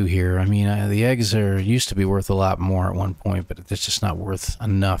I can do here. I mean, the eggs used to be worth a lot more at one point, but it's just not worth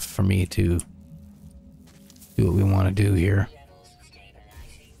enough for me to do what we want to do here.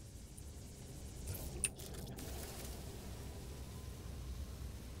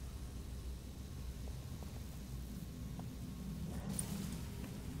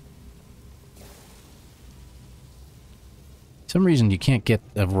 some reason you can't get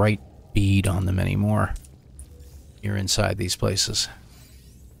the right bead on them anymore. You're inside these places.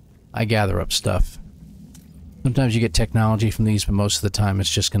 I gather up stuff. Sometimes you get technology from these, but most of the time it's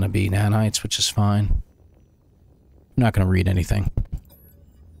just going to be nanites, which is fine. I'm not going to read anything.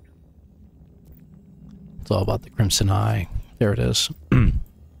 It's all about the Crimson Eye. There it is.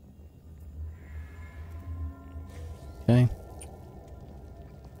 Okay.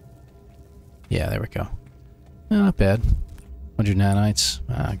 Yeah, there we go. Not bad. 100 nanites.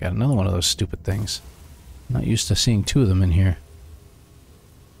 I got another one of those stupid things. I'm not used to seeing 2 of them in here.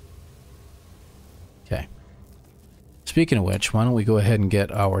 Okay. Speaking of which, why don't we go ahead and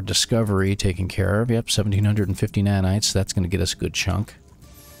get our discovery taken care of. Yep, 1750 nanites. That's going to get us a good chunk.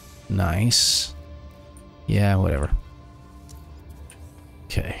 Nice. Yeah, whatever.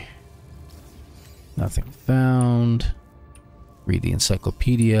 Okay. Nothing found. Read the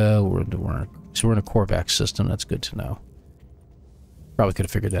encyclopedia. We're in a Korvax system. That's good to know. Probably could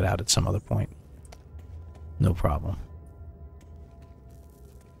have figured that out at some other point. No problem.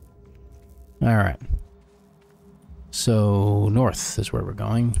 Alright. So, north is where we're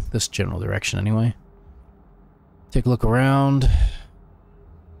going. This general direction, anyway. Take a look around.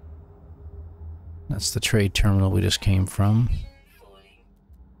 That's the trade terminal we just came from.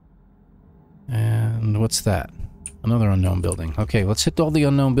 And what's that? Another unknown building. Okay, let's hit all the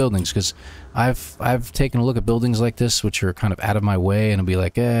unknown buildings, because I've taken a look at buildings like this, which are kind of out of my way, and I'll be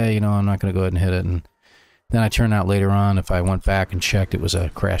like, you know, I'm not going to go ahead and hit it. And then I turn out later on, if I went back and checked, it was a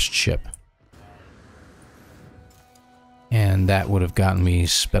crashed ship. And that would have gotten me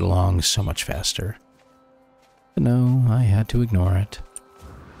sped along so much faster. But no, I had to ignore it.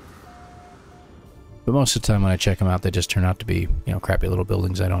 But most of the time when I check them out, they just turn out to be, you know, crappy little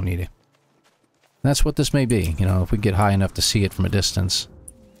buildings I don't need. That's what this may be, you know, if we get high enough to see it from a distance.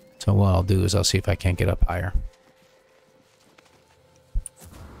 So what I'll do is I'll see if I can't get up higher.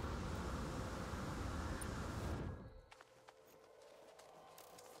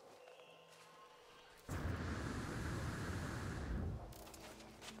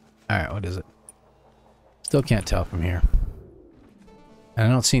 Alright, what is it? Still can't tell from here. And I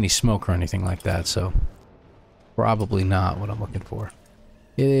don't see any smoke or anything like that, so probably not what I'm looking for.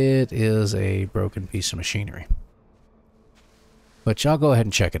 It is a broken piece of machinery. Which I'll go ahead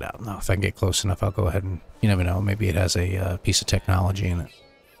and check it out. Now, if I can get close enough, I'll go ahead and, you never know, maybe it has a piece of technology in it.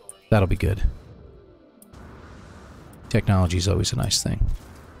 That'll be good. Technology is always a nice thing.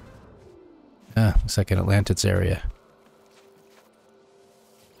 Looks like an Atlantis area.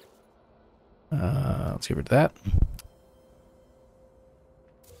 Let's get rid of that.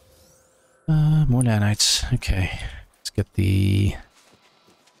 More nanites. Okay. Let's get the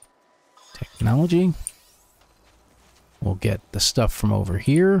technology. We'll get the stuff from over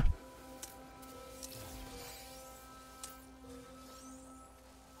here.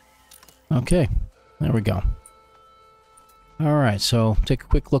 Okay. There we go. Alright, so take a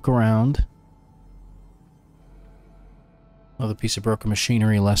quick look around. Another piece of broken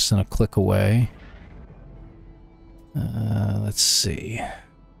machinery less than a click away. Let's see.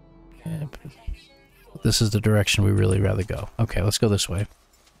 This is the direction we really rather go. Okay, let's go this way.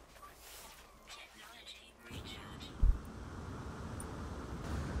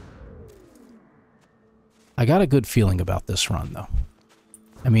 I got a good feeling about this run, though.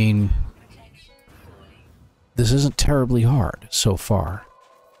 I mean, this isn't terribly hard so far.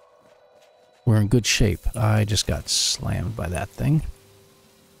 We're in good shape. I just got slammed by that thing.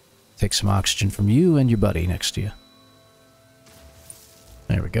 Take some oxygen from you and your buddy next to you.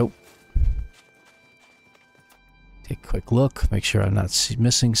 There we go. Take a quick look. Make sure I'm not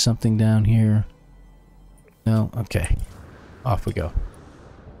missing something down here. No? Okay. Off we go.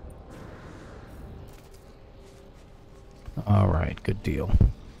 Alright, good deal.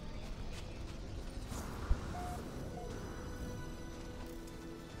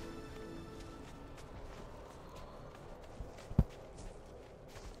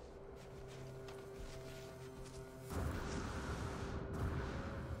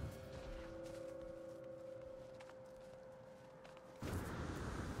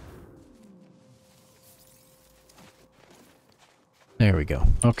 There we go.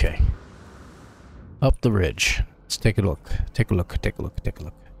 Okay. Up the ridge. Let's take a look. Take a look. Take a look. Take a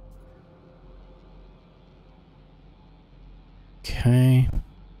look. Okay.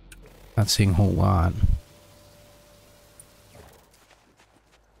 Not seeing a whole lot.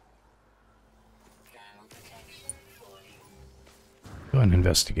 Go ahead and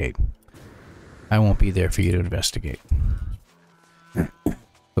investigate. I won't be there for you to investigate.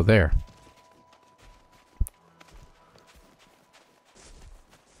 So there.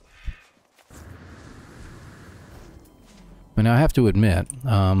 But Now, I have to admit,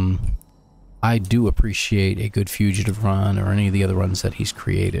 I do appreciate a good Fugitive run, or any of the other runs that he's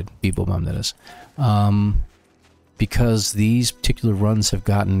created, Beeblebum that is, because these particular runs have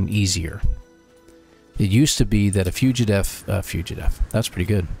gotten easier. It used to be that a Fugitive, that's pretty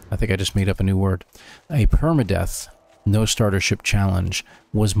good. I think I just made up a new word. A Permadeath no starter ship challenge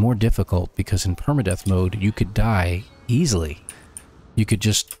was more difficult because in Permadeath mode, you could die easily. You could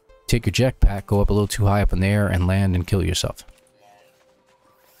just take your jetpack, go up a little too high up in the air, and land and kill yourself.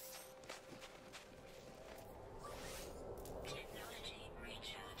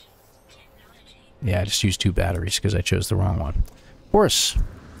 Yeah, I just used 2 batteries because I chose the wrong one. Of course,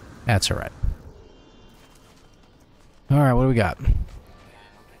 that's alright. Alright, what do we got?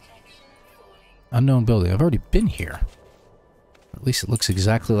 Unknown building. I've already been here. At least it looks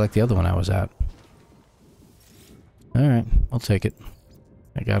exactly like the other one I was at. Alright, I'll take it.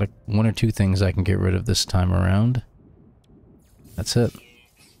 I got 1 or 2 things I can get rid of this time around. That's it.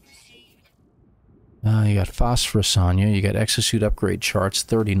 You got phosphorus on you. You got exosuit upgrade charts,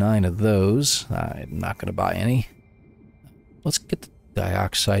 39 of those. I'm not going to buy any. Let's get the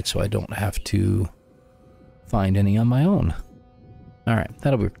dioxide so I don't have to find any on my own. Alright,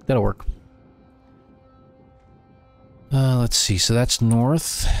 that'll work. Let's see, so that's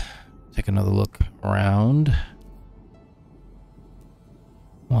north. Take another look around.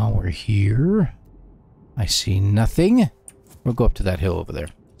 While we're here, I see nothing. We'll go up to that hill over there.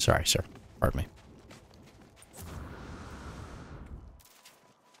 Sorry, sir. Pardon me.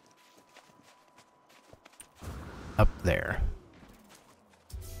 Up there.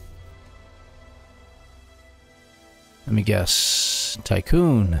 Let me guess.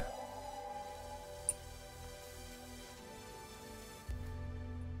 Tycoon.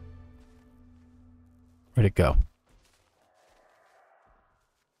 Where'd it go?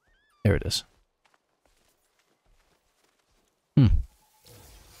 There it is.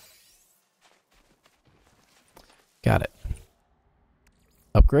 Got it.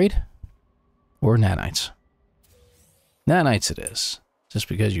 Upgrade? Or nanites? Nanites it is. Just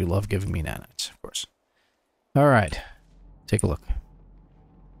because you love giving me nanites, of course. Alright. Take a look.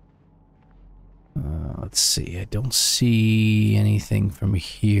 Let's see. I don't see anything from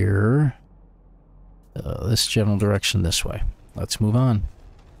here. This general direction this way. Let's move on.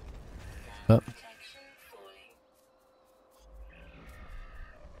 Up.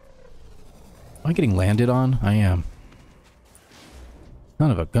 Am I getting landed on? I am.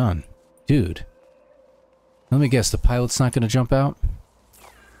 Son of a gun. Dude. Let me guess, the pilot's not going to jump out?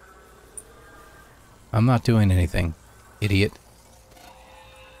 I'm not doing anything, idiot.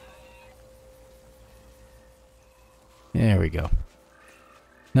 There we go.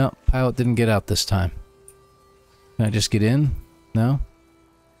 No, pilot didn't get out this time. Can I just get in? No?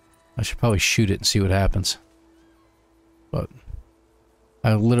 I should probably shoot it and see what happens. But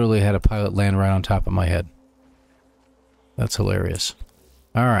I literally had a pilot land right on top of my head. That's hilarious.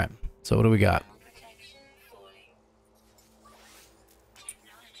 Alright, so what do we got?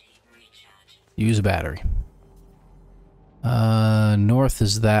 Use a battery. North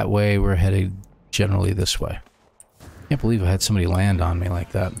is that way. We're headed generally this way. Can't believe I had somebody land on me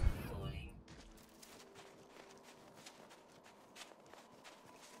like that.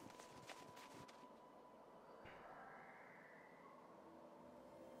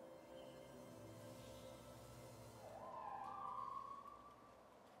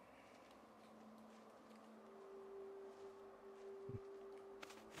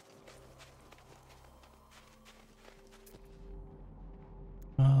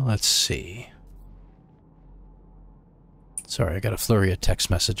 Let's see. Sorry, I got a flurry of text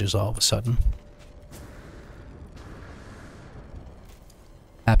messages all of a sudden.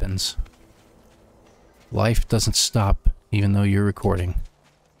 Happens. Life doesn't stop even though you're recording.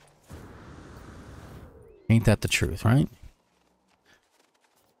 Ain't that the truth, right?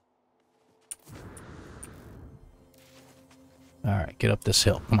 Alright, get up this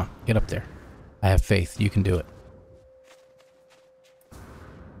hill. Come on, get up there. I have faith. You can do it.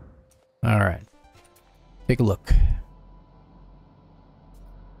 Alright. Take a look.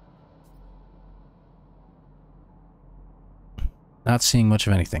 Not seeing much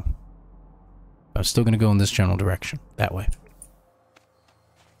of anything. I'm still going to go in this general direction. That way.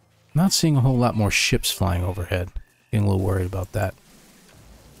 Not seeing a whole lot more ships flying overhead. Getting a little worried about that.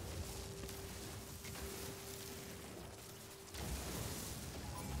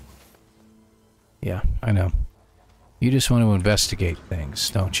 Yeah, I know. You just want to investigate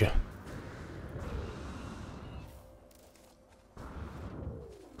things, don't you?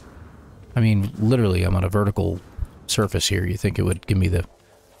 I mean, literally, I'm on a vertical surface here. You think it would give me the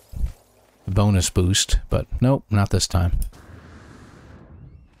bonus boost, but nope, not this time.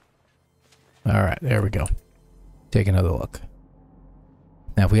 Alright, there we go. Take another look.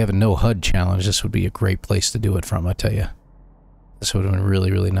 Now, if we have a no HUD challenge, this would be a great place to do it from, I tell you. This would have been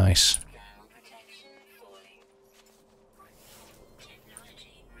really, really nice.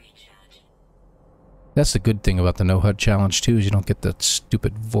 That's the good thing about the no HUD challenge, too, is you don't get that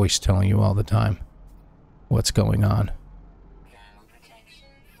stupid voice telling you all the time what's going on.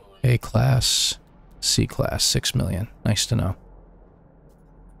 A class, C class, 6 million. Nice to know.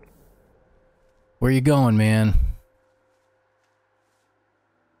 Where you going, man?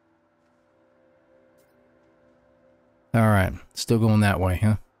 Alright, still going that way,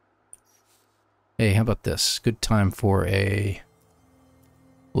 huh? Hey, how about this? Good time for a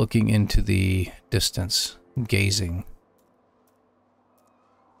looking into the distance, gazing.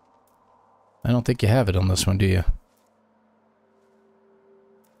 I don't think you have it on this one, do you?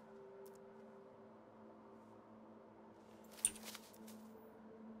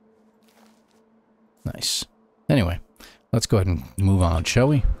 Nice. Anyway, let's go ahead and move on, shall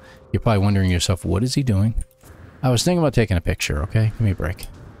we? You're probably wondering to yourself, what is he doing? I was thinking about taking a picture, okay? Give me a break.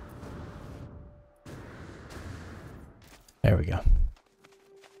 There we go.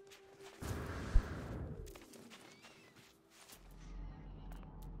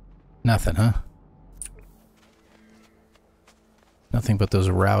 Nothing, huh? Nothing but those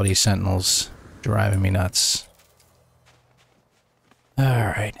rowdy sentinels driving me nuts.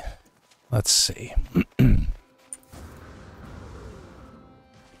 Alright. Let's see.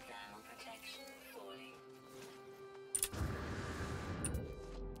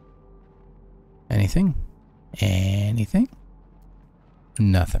 Anything? Anything?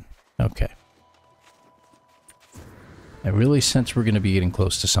 Nothing. Okay. I really sense we're going to be getting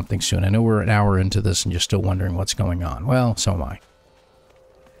close to something soon. I know we're an hour into this and you're still wondering what's going on. Well, so am I.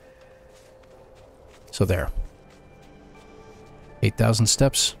 So there. 8,000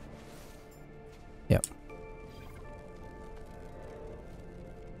 steps? Yep.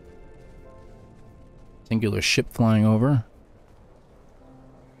 Singular ship flying over.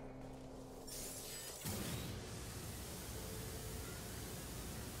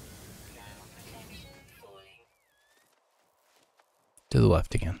 To the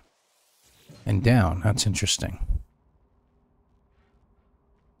left again. And down. That's interesting.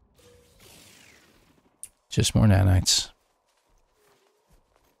 Just more nanites.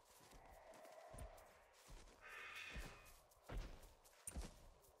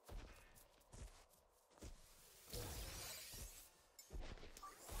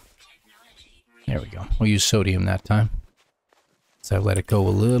 There we go. We'll use sodium that time. So I let it go a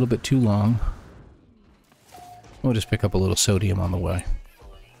little bit too long. We'll just pick up a little sodium on the way.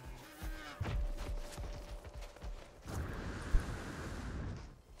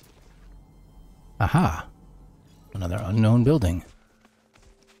 Aha! Another unknown building.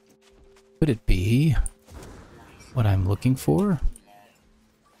 Could it be what I'm looking for?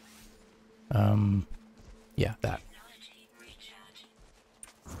 Yeah, that.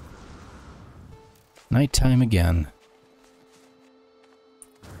 Nighttime again.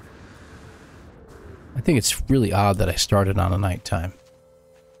 I think it's really odd that I started on a nighttime.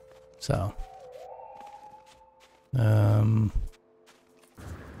 So.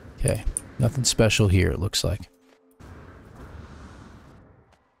 Okay. Nothing special here, it looks like.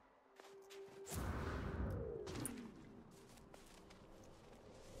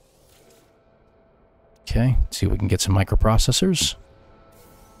 Okay, let's see if we can get some microprocessors.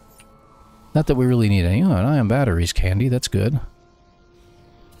 Not that we really need any. Oh, ion batteries, Candy, that's good.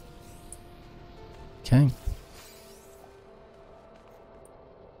 Okay.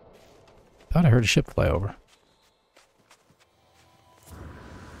 Thought I heard a ship fly over.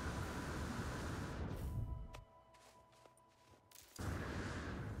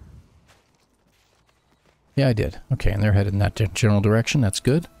 Yeah, I did. Okay, and they're headed in that general direction. That's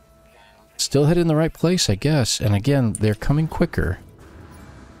good. Still headed in the right place, I guess. And again, they're coming quicker.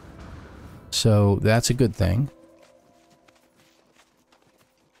 So that's a good thing.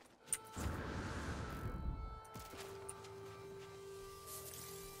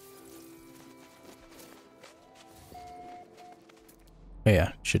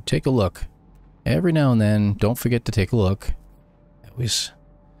 Yeah, should take a look. Every now and then, don't forget to take a look. Always.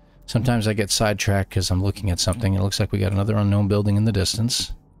 Sometimes I get sidetracked because I'm looking at something. It looks like we got another unknown building in the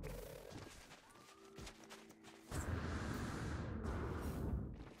distance.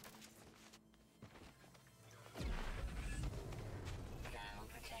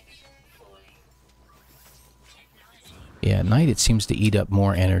 Yeah, at night it seems to eat up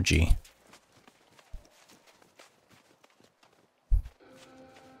more energy.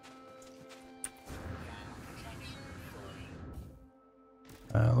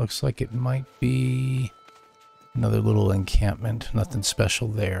 Looks like it might be another little encampment. Nothing special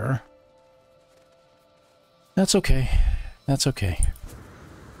there. That's okay. That's okay.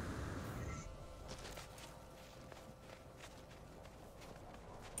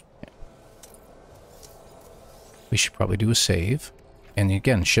 We should probably do a save. And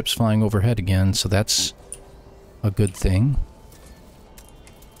again, ships flying overhead again, so that's a good thing.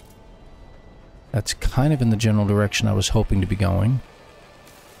 That's kind of in the general direction I was hoping to be going.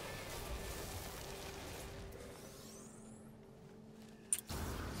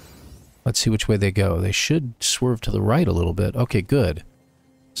 Let's see which way they go. They should swerve to the right a little bit. Okay, good.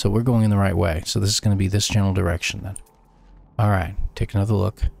 So we're going in the right way. So this is going to be this general direction then. Alright, take another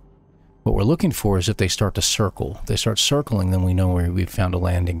look. What we're looking for is if they start to circle. If they start circling, then we know where we've found a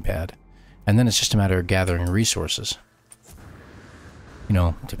landing pad. And then it's just a matter of gathering resources. You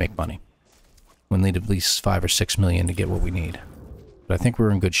know, to make money. We'll need at least 5 or 6 million to get what we need. But I think we're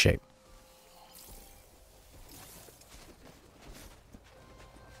in good shape.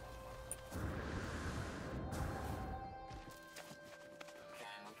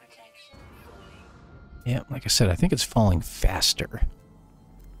 Yeah, like I said, I think it's falling faster.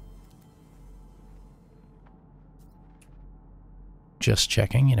 Just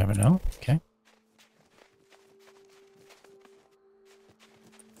checking, you never know. Okay.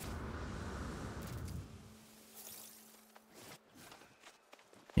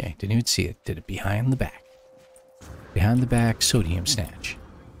 Yeah, didn't even see it. Did it behind the back. Behind the back, sodium snatch.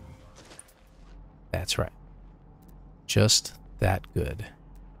 That's right. Just that good.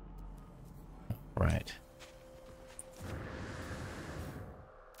 Right.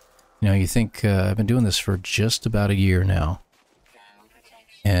 You know, you think I've been doing this for just about a year now.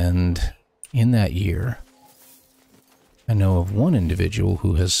 And in that year, I know of one individual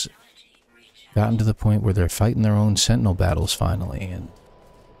who has gotten to the point where they're fighting their own sentinel battles finally, and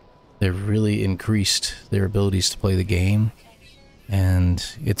they've really increased their abilities to play the game,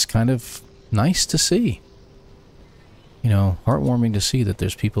 and it's kind of nice to see. You know, heartwarming to see that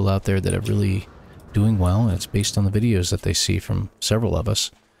there's people out there that are really doing well, and it's based on the videos that they see from several of us.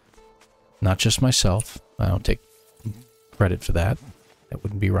 Not just myself. I don't take credit for that. That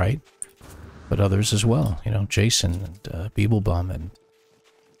wouldn't be right. But others as well. You know, Jason and Beeblebum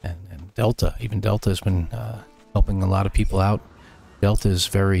and Delta. Even Delta has been helping a lot of people out. Delta is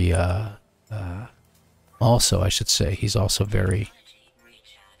very, also, I should say, he's also very,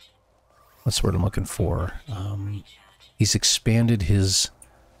 what's the word I'm looking for? He's expanded his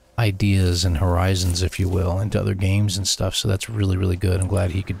ideas and horizons, if you will, into other games and stuff, so that's really, really good. I'm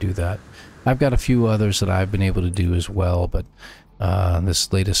glad he could do that. I've got a few others that I've been able to do as well, but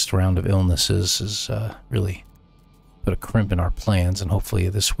this latest round of illnesses has really put a crimp in our plans, and hopefully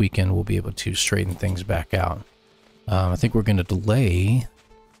this weekend we'll be able to straighten things back out. I think we're going to delay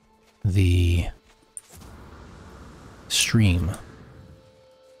the stream.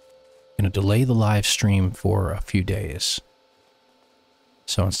 Going to delay the live stream for a few days.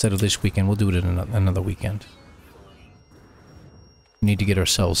 So instead of this weekend, we'll do it in another weekend. We need to get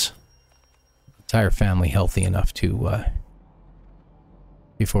ourselves, entire family, healthy enough to,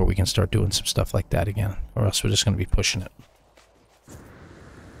 before we can start doing some stuff like that again. Or else we're just going to be pushing it.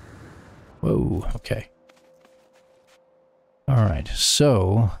 Whoa, okay. Alright,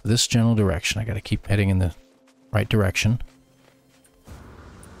 so this general direction. I got to keep heading in the right direction.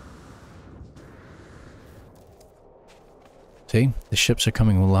 See, the ships are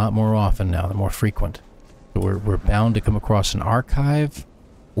coming a lot more often now. They're more frequent. So we're bound to come across an archive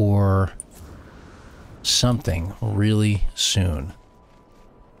or something really soon.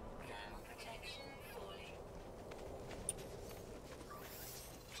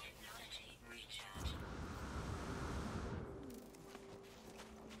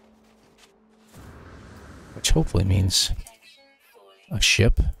 Which hopefully means a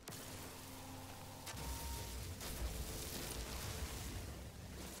ship.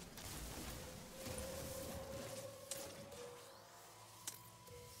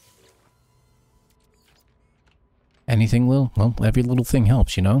 Anything little? Well, every little thing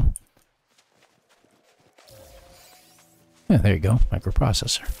helps, you know? Yeah, there you go.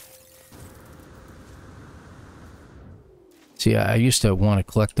 Microprocessor. See, I used to want to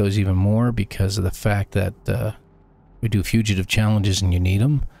collect those even more because of the fact that we do fugitive challenges and you need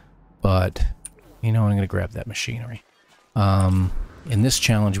them. But, you know, I'm going to grab that machinery. In this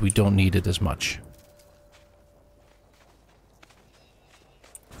challenge, we don't need it as much.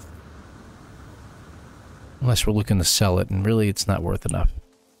 Unless we're looking to sell it, and really it's not worth enough.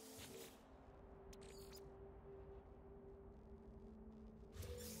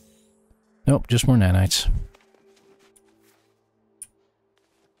 Nope, just more nanites.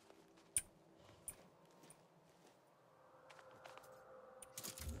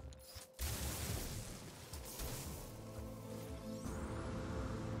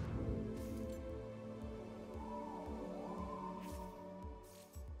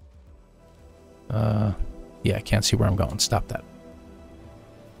 Yeah, I can't see where I'm going. Stop that.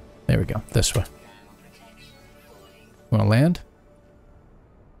 There we go. This way. Want to land?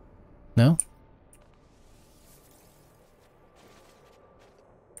 No?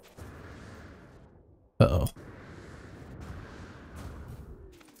 Uh-oh.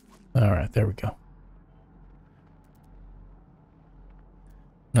 Alright, there we go.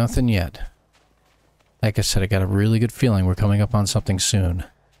 Nothing yet. Like I said, I got a really good feeling we're coming up on something soon.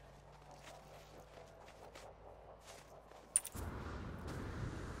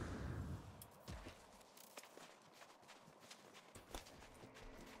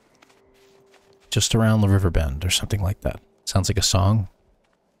 Just around the river bend or something like that. Sounds like a song.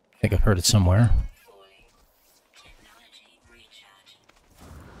 I think I've heard it somewhere.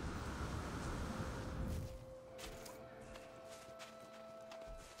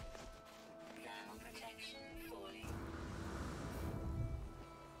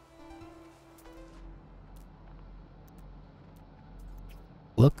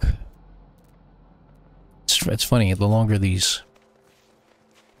 Look. It's funny, the longer these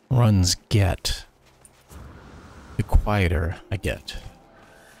runs get, the quieter I get.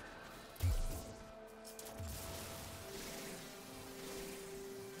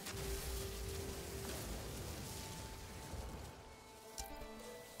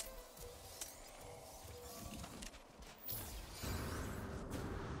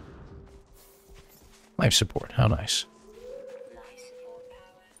 Life support, how nice.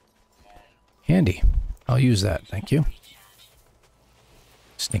 Handy. I'll use that, thank you.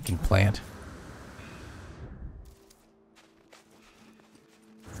 Stinking plant.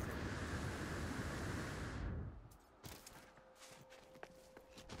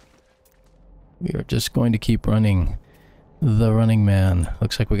 We are just going to keep running. The running man.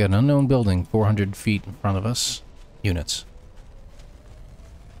 Looks like we got an unknown building 400 feet in front of us. Units.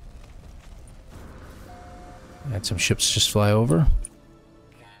 Had some ships just fly over.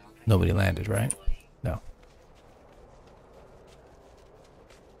 Nobody landed, right? No.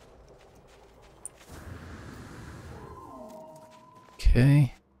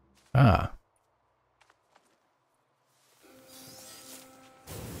 Okay. Ah.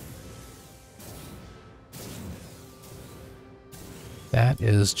 That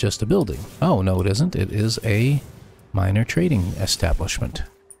is just a building. Oh, no, it isn't. It is a minor trading establishment.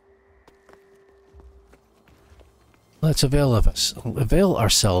 Let's avail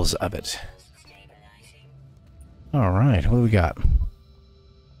ourselves of it. All right, what do we got?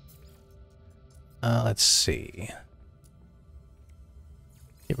 Let's see.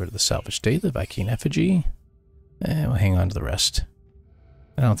 Get rid of the salvage date, the Viking effigy, and we'll hang on to the rest.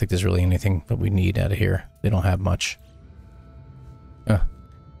 I don't think there's really anything that we need out of here. They don't have much.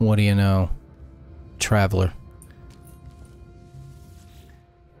 What do you know? Traveler.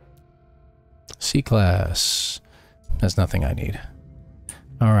 C-class. That's nothing I need.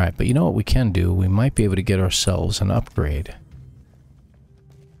 Alright, but you know what we can do? We might be able to get ourselves an upgrade.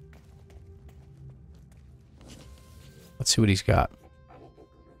 Let's see what he's got.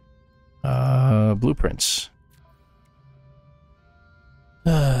 Blueprints.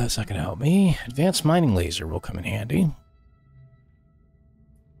 That's not going to help me. Advanced mining laser will come in handy.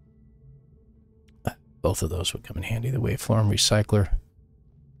 Both of those would come in handy. The waveform recycler,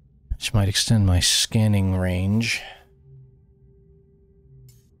 which might extend my scanning range.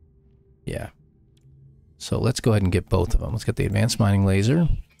 Yeah. So let's go ahead and get both of them. Let's get the advanced mining laser,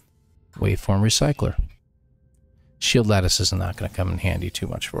 waveform recycler. Shield lattice is not going to come in handy too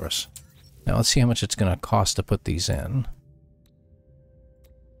much for us. Now let's see how much it's going to cost to put these in.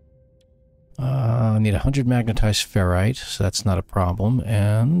 I need 100 magnetized ferrite, so that's not a problem.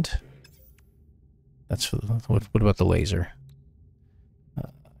 And that's for what about the laser?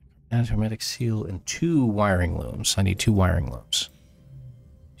 Hermetic seal and 2 wiring looms. I need 2 wiring looms.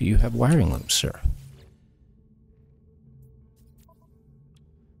 Do you have wiring looms, sir?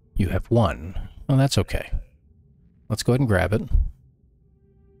 You have 1. Well, that's okay. Let's go ahead and grab it.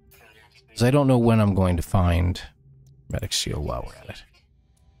 Because I don't know when I'm going to find hermetic seal while we're at it.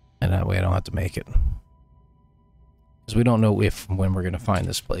 And that way I don't have to make it. Because we don't know when we're going to find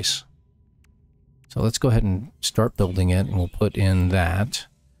this place. So let's go ahead and start building it, and we'll put in that.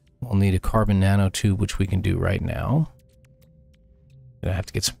 We'll need a carbon nanotube, which we can do right now. Gonna have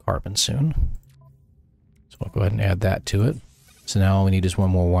to get some carbon soon. So I'll go ahead and add that to it. So now all we need is 1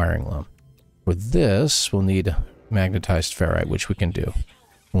 more wiring loom. For this, we'll need magnetized ferrite, which we can do.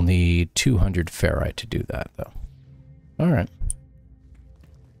 We'll need 200 ferrite to do that, though. Alright.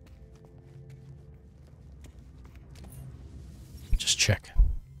 Just check.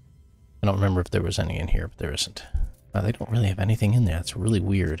 I don't remember if there was any in here, but there isn't. They don't really have anything in there. It's really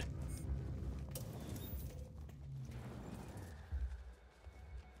weird.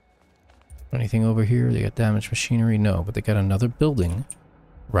 Anything over here? They got damaged machinery? No, but they got another building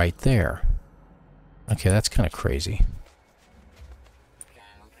right there. Okay, that's kind of crazy.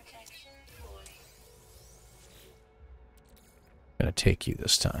 I'm gonna take you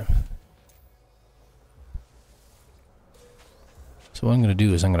this time. So what I'm gonna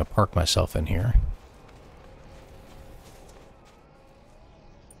do is I'm gonna park myself in here.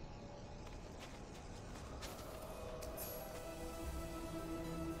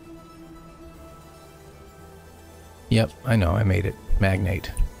 Yep, I know, I made it. Magnate.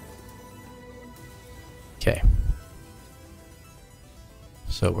 Okay.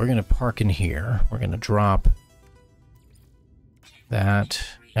 So we're gonna park in here. We're gonna drop that.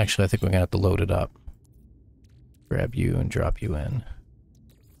 Actually, I think we're gonna have to load it up. Grab you and drop you in.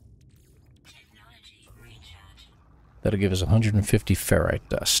 That'll give us 150 ferrite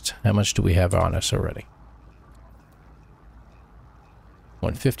dust. How much do we have on us already?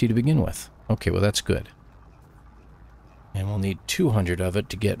 150 to begin with. Okay, well that's good. And we'll need 200 of it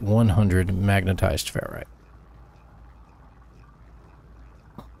to get 100 magnetized ferrite.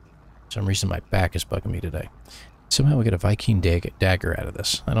 For some reason my back is bugging me today. Somehow we get a Viking dagger out of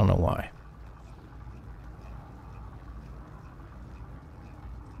this. I don't know why.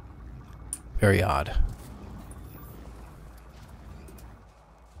 Very odd.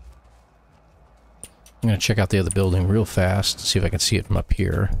 I'm going to check out the other building real fast, see if I can see it from up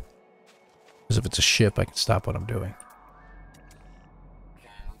here. Because if it's a ship, I can stop what I'm doing.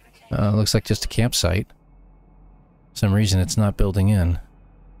 Looks like just a campsite. For some reason, it's not building in.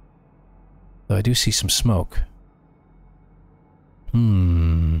 Though I do see some smoke.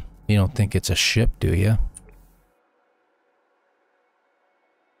 You don't think it's a ship, do you?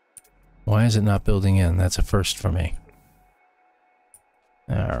 Why is it not building in? That's a first for me.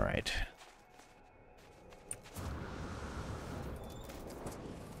 Alright.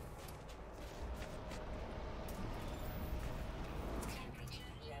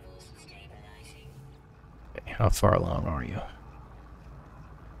 Okay, how far along are you?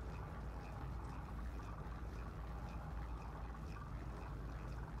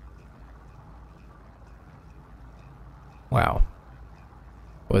 Wow.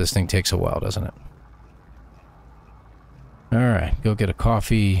 Boy, this thing takes a while, doesn't it? Alright, go get a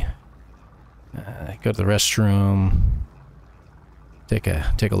coffee. Go to the restroom. Take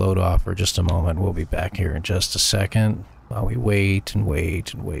a load off for just a moment. We'll be back here in just a second while we wait and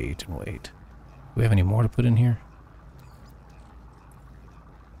wait and wait and wait. Do we have any more to put in here?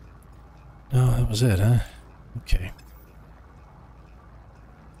 No, that was it, huh? Okay.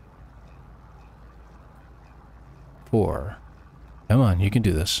 Four. Come on, you can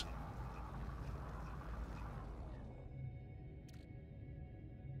do this.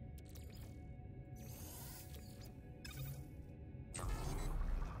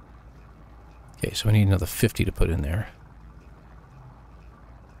 Okay, so we need another 50 to put in there.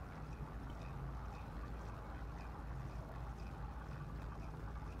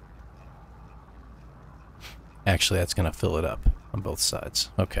 Actually, that's going to fill it up on both sides.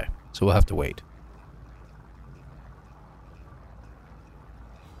 Okay, so we'll have to wait.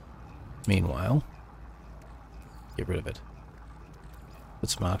 Meanwhile, get rid of it. Put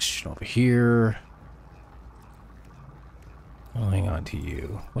some oxygen over here. I'll hang on to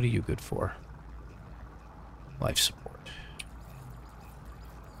you. What are you good for? Life support.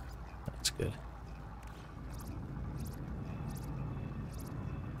 That's good.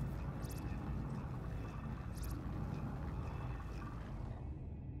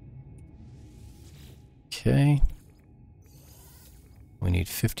 Okay. We need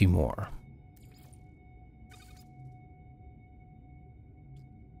 50 more.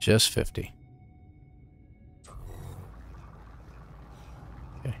 Just 50.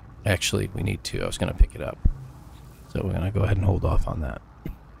 Okay. Actually, we need to. I was going to pick it up. So we're going to go ahead and hold off on that.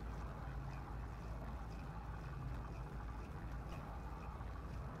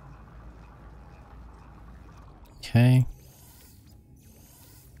 Okay.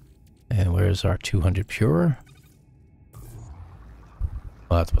 And where's our 200 pure?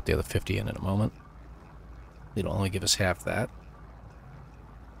 We'll have to put the other 50 in a moment. It'll only give us half that.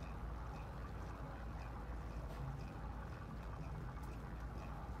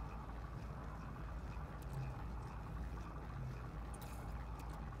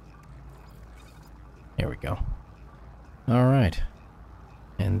 Here we go. All right.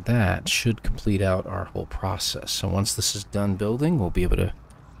 And that should complete out our whole process. So once this is done building, we'll be able to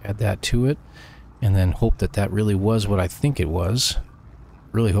add that to it. And then hope that that really was what I think it was.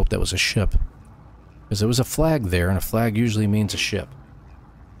 Really hope that was a ship. Because there was a flag there, and a flag usually means a ship.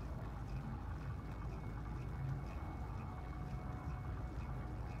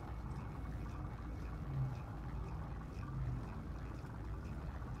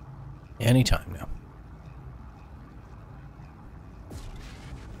 anytime now.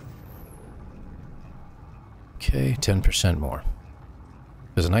 Okay, 10% more.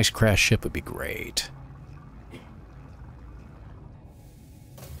 Because a nice crash ship would be great.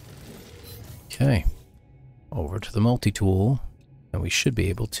 Okay. Over to the multi-tool. And we should be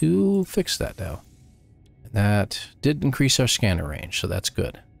able to fix that now. And that did increase our scanner range, so that's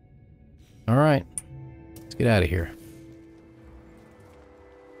good. Alright. Let's get out of here.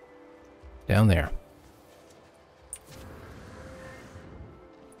 Down there.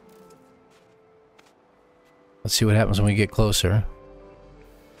 Let's see what happens when we get closer.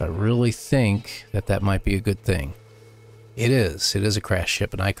 I really think that that might be a good thing. It is. It is a crash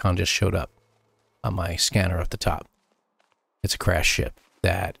ship. An icon just showed up on my scanner at the top. It's a crash ship.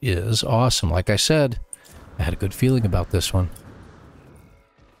 That is awesome. Like I said, I had a good feeling about this one.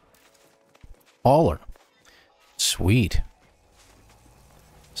 Hauler. Sweet.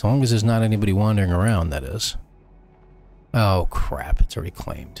 As long as there's not anybody wandering around, that is. Oh, crap. It's already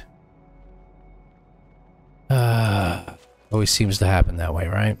claimed. Always seems to happen that way,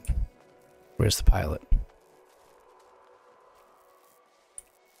 right? Where's the pilot?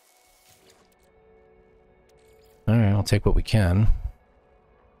 Alright, I'll take what we can.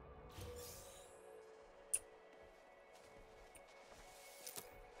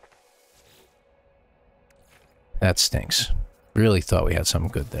 That stinks. Really thought we had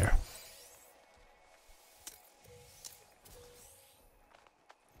something good there.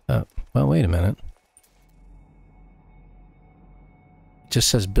 Well, wait a minute. It just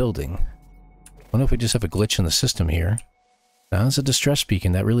says building. I wonder if we just have a glitch in the system here. Now it's a distress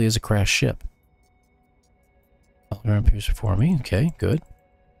beacon. That really is a crashed ship. Hologram appears before me. Okay, good.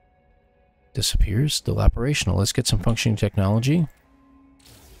 Disappears. Still operational. Let's get some functioning technology.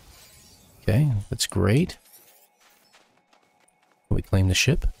 Okay, that's great. Can we claim the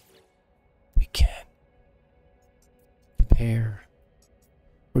ship? We can. Prepare.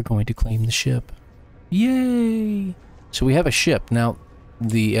 We're going to claim the ship. Yay! So we have a ship. Now,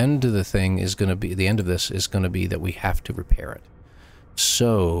 the end of the thing is going to be, the end of this is going to be that we have to repair it.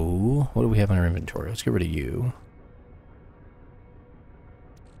 So, what do we have in our inventory? Let's get rid of you.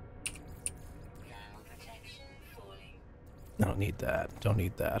 I don't need that. Don't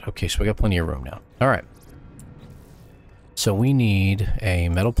need that. Okay, so we got plenty of room now. All right. So we need a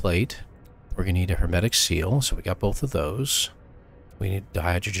metal plate. We're going to need a hermetic seal. So we got both of those. We need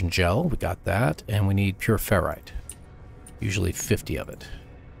dihydrogen gel. We got that. And we need pure ferrite. Usually 50 of it.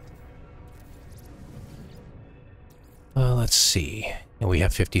 Let's see. And we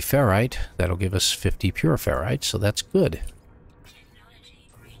have 50 ferrite. That'll give us 50 pure ferrite. So that's good.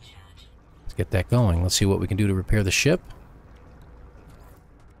 Let's get that going. Let's see what we can do to repair the ship.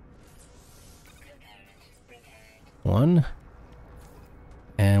 One.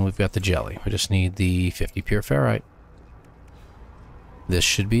 And we've got the jelly. We just need the 50 pure ferrite. This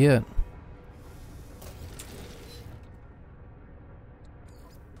should be it.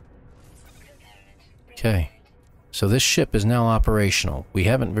 Okay. So this ship is now operational. We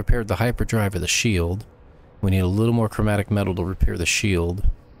haven't repaired the hyperdrive or the shield. We need a little more chromatic metal to repair the shield.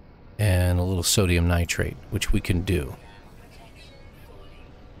 And a little sodium nitrate, which we can do.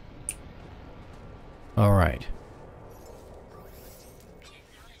 Alright.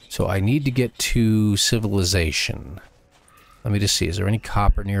 So I need to get to civilization. Let me just see, is there any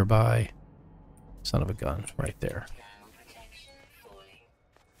copper nearby? Son of a gun, right there.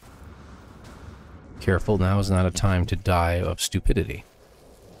 Careful, now is not a time to die of stupidity.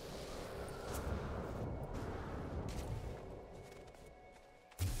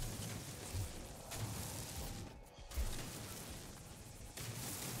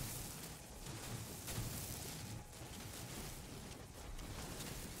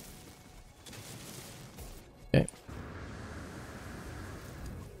 Okay.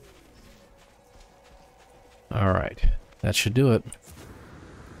 Alright, that should do it.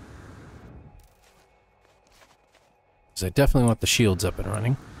 Because I definitely want the shields up and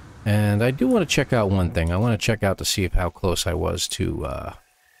running. And I do want to check out one thing. I want to check out to see if how close I was to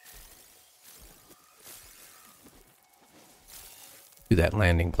that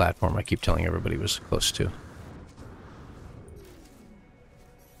landing platform I keep telling everybody was close to.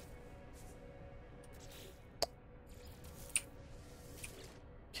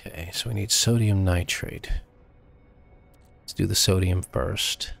 Okay, so we need sodium nitrate. Let's do the sodium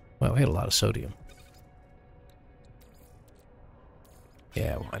first. Well, we had a lot of sodium.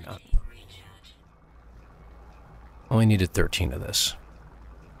 Yeah, why not? Only needed 13 of this.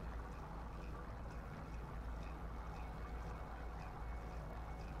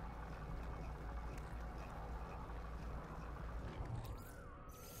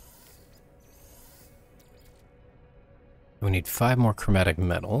 We need 5 more chromatic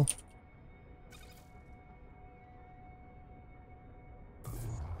metal.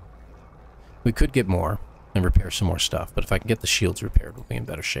 We could get more and repair some more stuff, but if I can get the shields repaired, we'll be in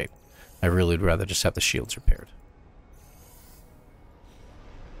better shape. I really would rather just have the shields repaired.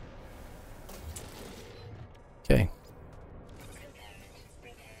 Okay.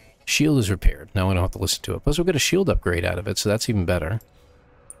 Shield is repaired. Now we don't have to listen to it. Plus we'll get a shield upgrade out of it, so that's even better.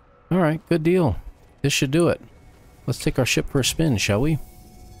 Alright, good deal. This should do it. Let's take our ship for a spin, shall we?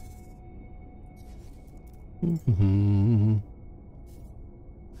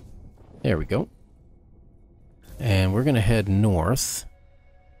 There we go. And we're going to head north.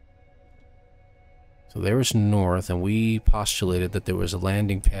 So there's north, and we postulated that there was a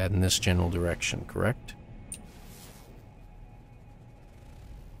landing pad in this general direction, correct?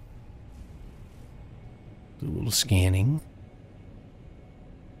 Do a little scanning.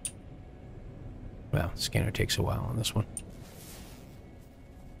 Well, scanner takes a while on this one.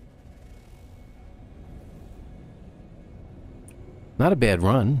 Not a bad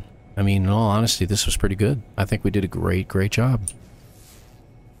run. I mean, in all honesty, this was pretty good. I think we did a great job.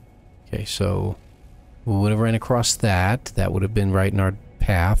 Okay, so we would have ran across that. That would have been right in our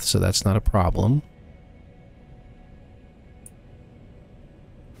path, so that's not a problem.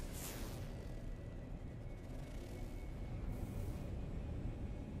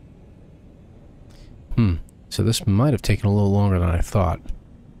 So this might have taken a little longer than I thought.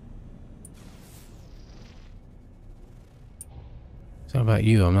 So how about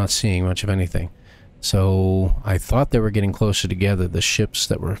you? I'm not seeing much of anything. So I thought they were getting closer together, the ships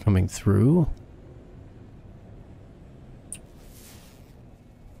that were coming through.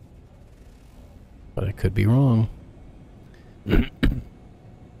 But I could be wrong.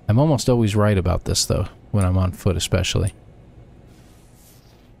 I'm almost always right about this, though, when I'm on foot especially.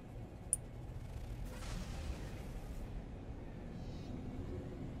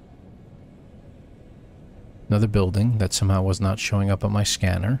 Another building that somehow was not showing up on my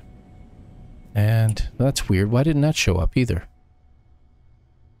scanner. And that's weird. Why didn't that show up either?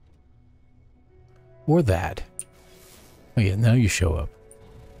 Or that. Oh yeah, now you show up.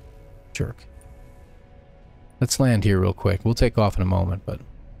 Jerk. Let's land here real quick. We'll take off in a moment, but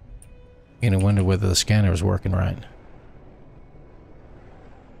I'm gonna wonder whether the scanner is working right.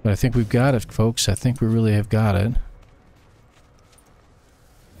 But I think we've got it, folks. I think we really have got it.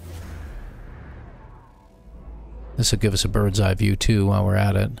 This will give us a bird's eye view too while we're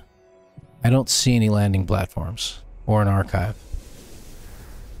at it. I don't see any landing platforms or an archive.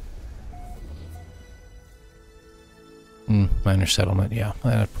 Minor settlement, yeah.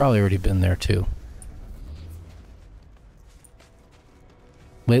 I've probably already been there too.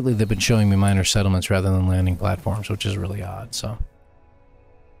 Lately they've been showing me minor settlements rather than landing platforms, which is really odd, so.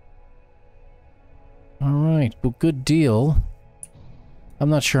 Alright, well, good deal. I'm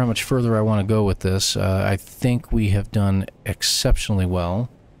not sure how much further I want to go with this. I think we have done exceptionally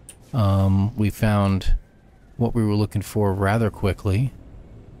well. We found what we were looking for rather quickly.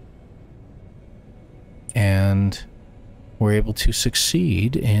 And we're able to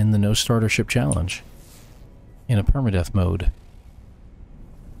succeed in the No Starter Ship Challenge in a permadeath mode.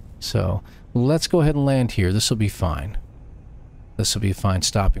 So, let's go ahead and land here. This will be fine. This will be a fine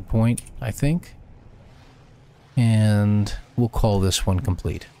stopping point, I think. And we'll call this one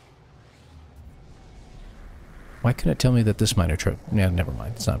complete. Why couldn't it tell me that this minor trip... Yeah, never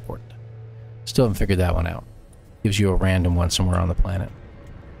mind. It's not important. Still haven't figured that one out. Gives you a random one somewhere on the planet.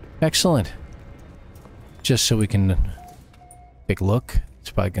 Excellent. Just so we can take a look.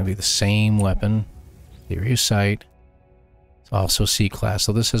 It's probably going to be the same weapon. Theory of sight. It's also C-class,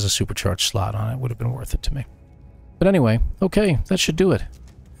 so this has a supercharged slot on it. Would have been worth it to me. But anyway, okay, that should do it.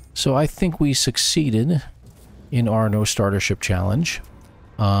 So I think we succeeded in our No Starter Ship Challenge.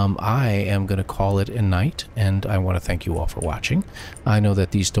 I am going to call it a night, and I want to thank you all for watching. I know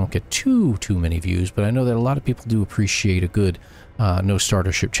that these don't get too many views, but I know that a lot of people do appreciate a good No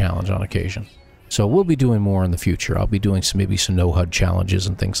Starter Ship Challenge on occasion. So we'll be doing more in the future. I'll be doing maybe some no-HUD challenges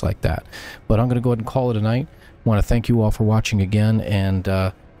and things like that. But I'm going to go ahead and call it a night. I want to thank you all for watching again,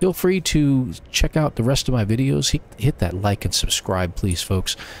 and feel free to check out the rest of my videos. Hit that like and subscribe, please,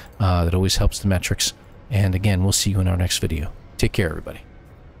 folks. That always helps the metrics. And again, we'll see you in our next video. Take care, everybody.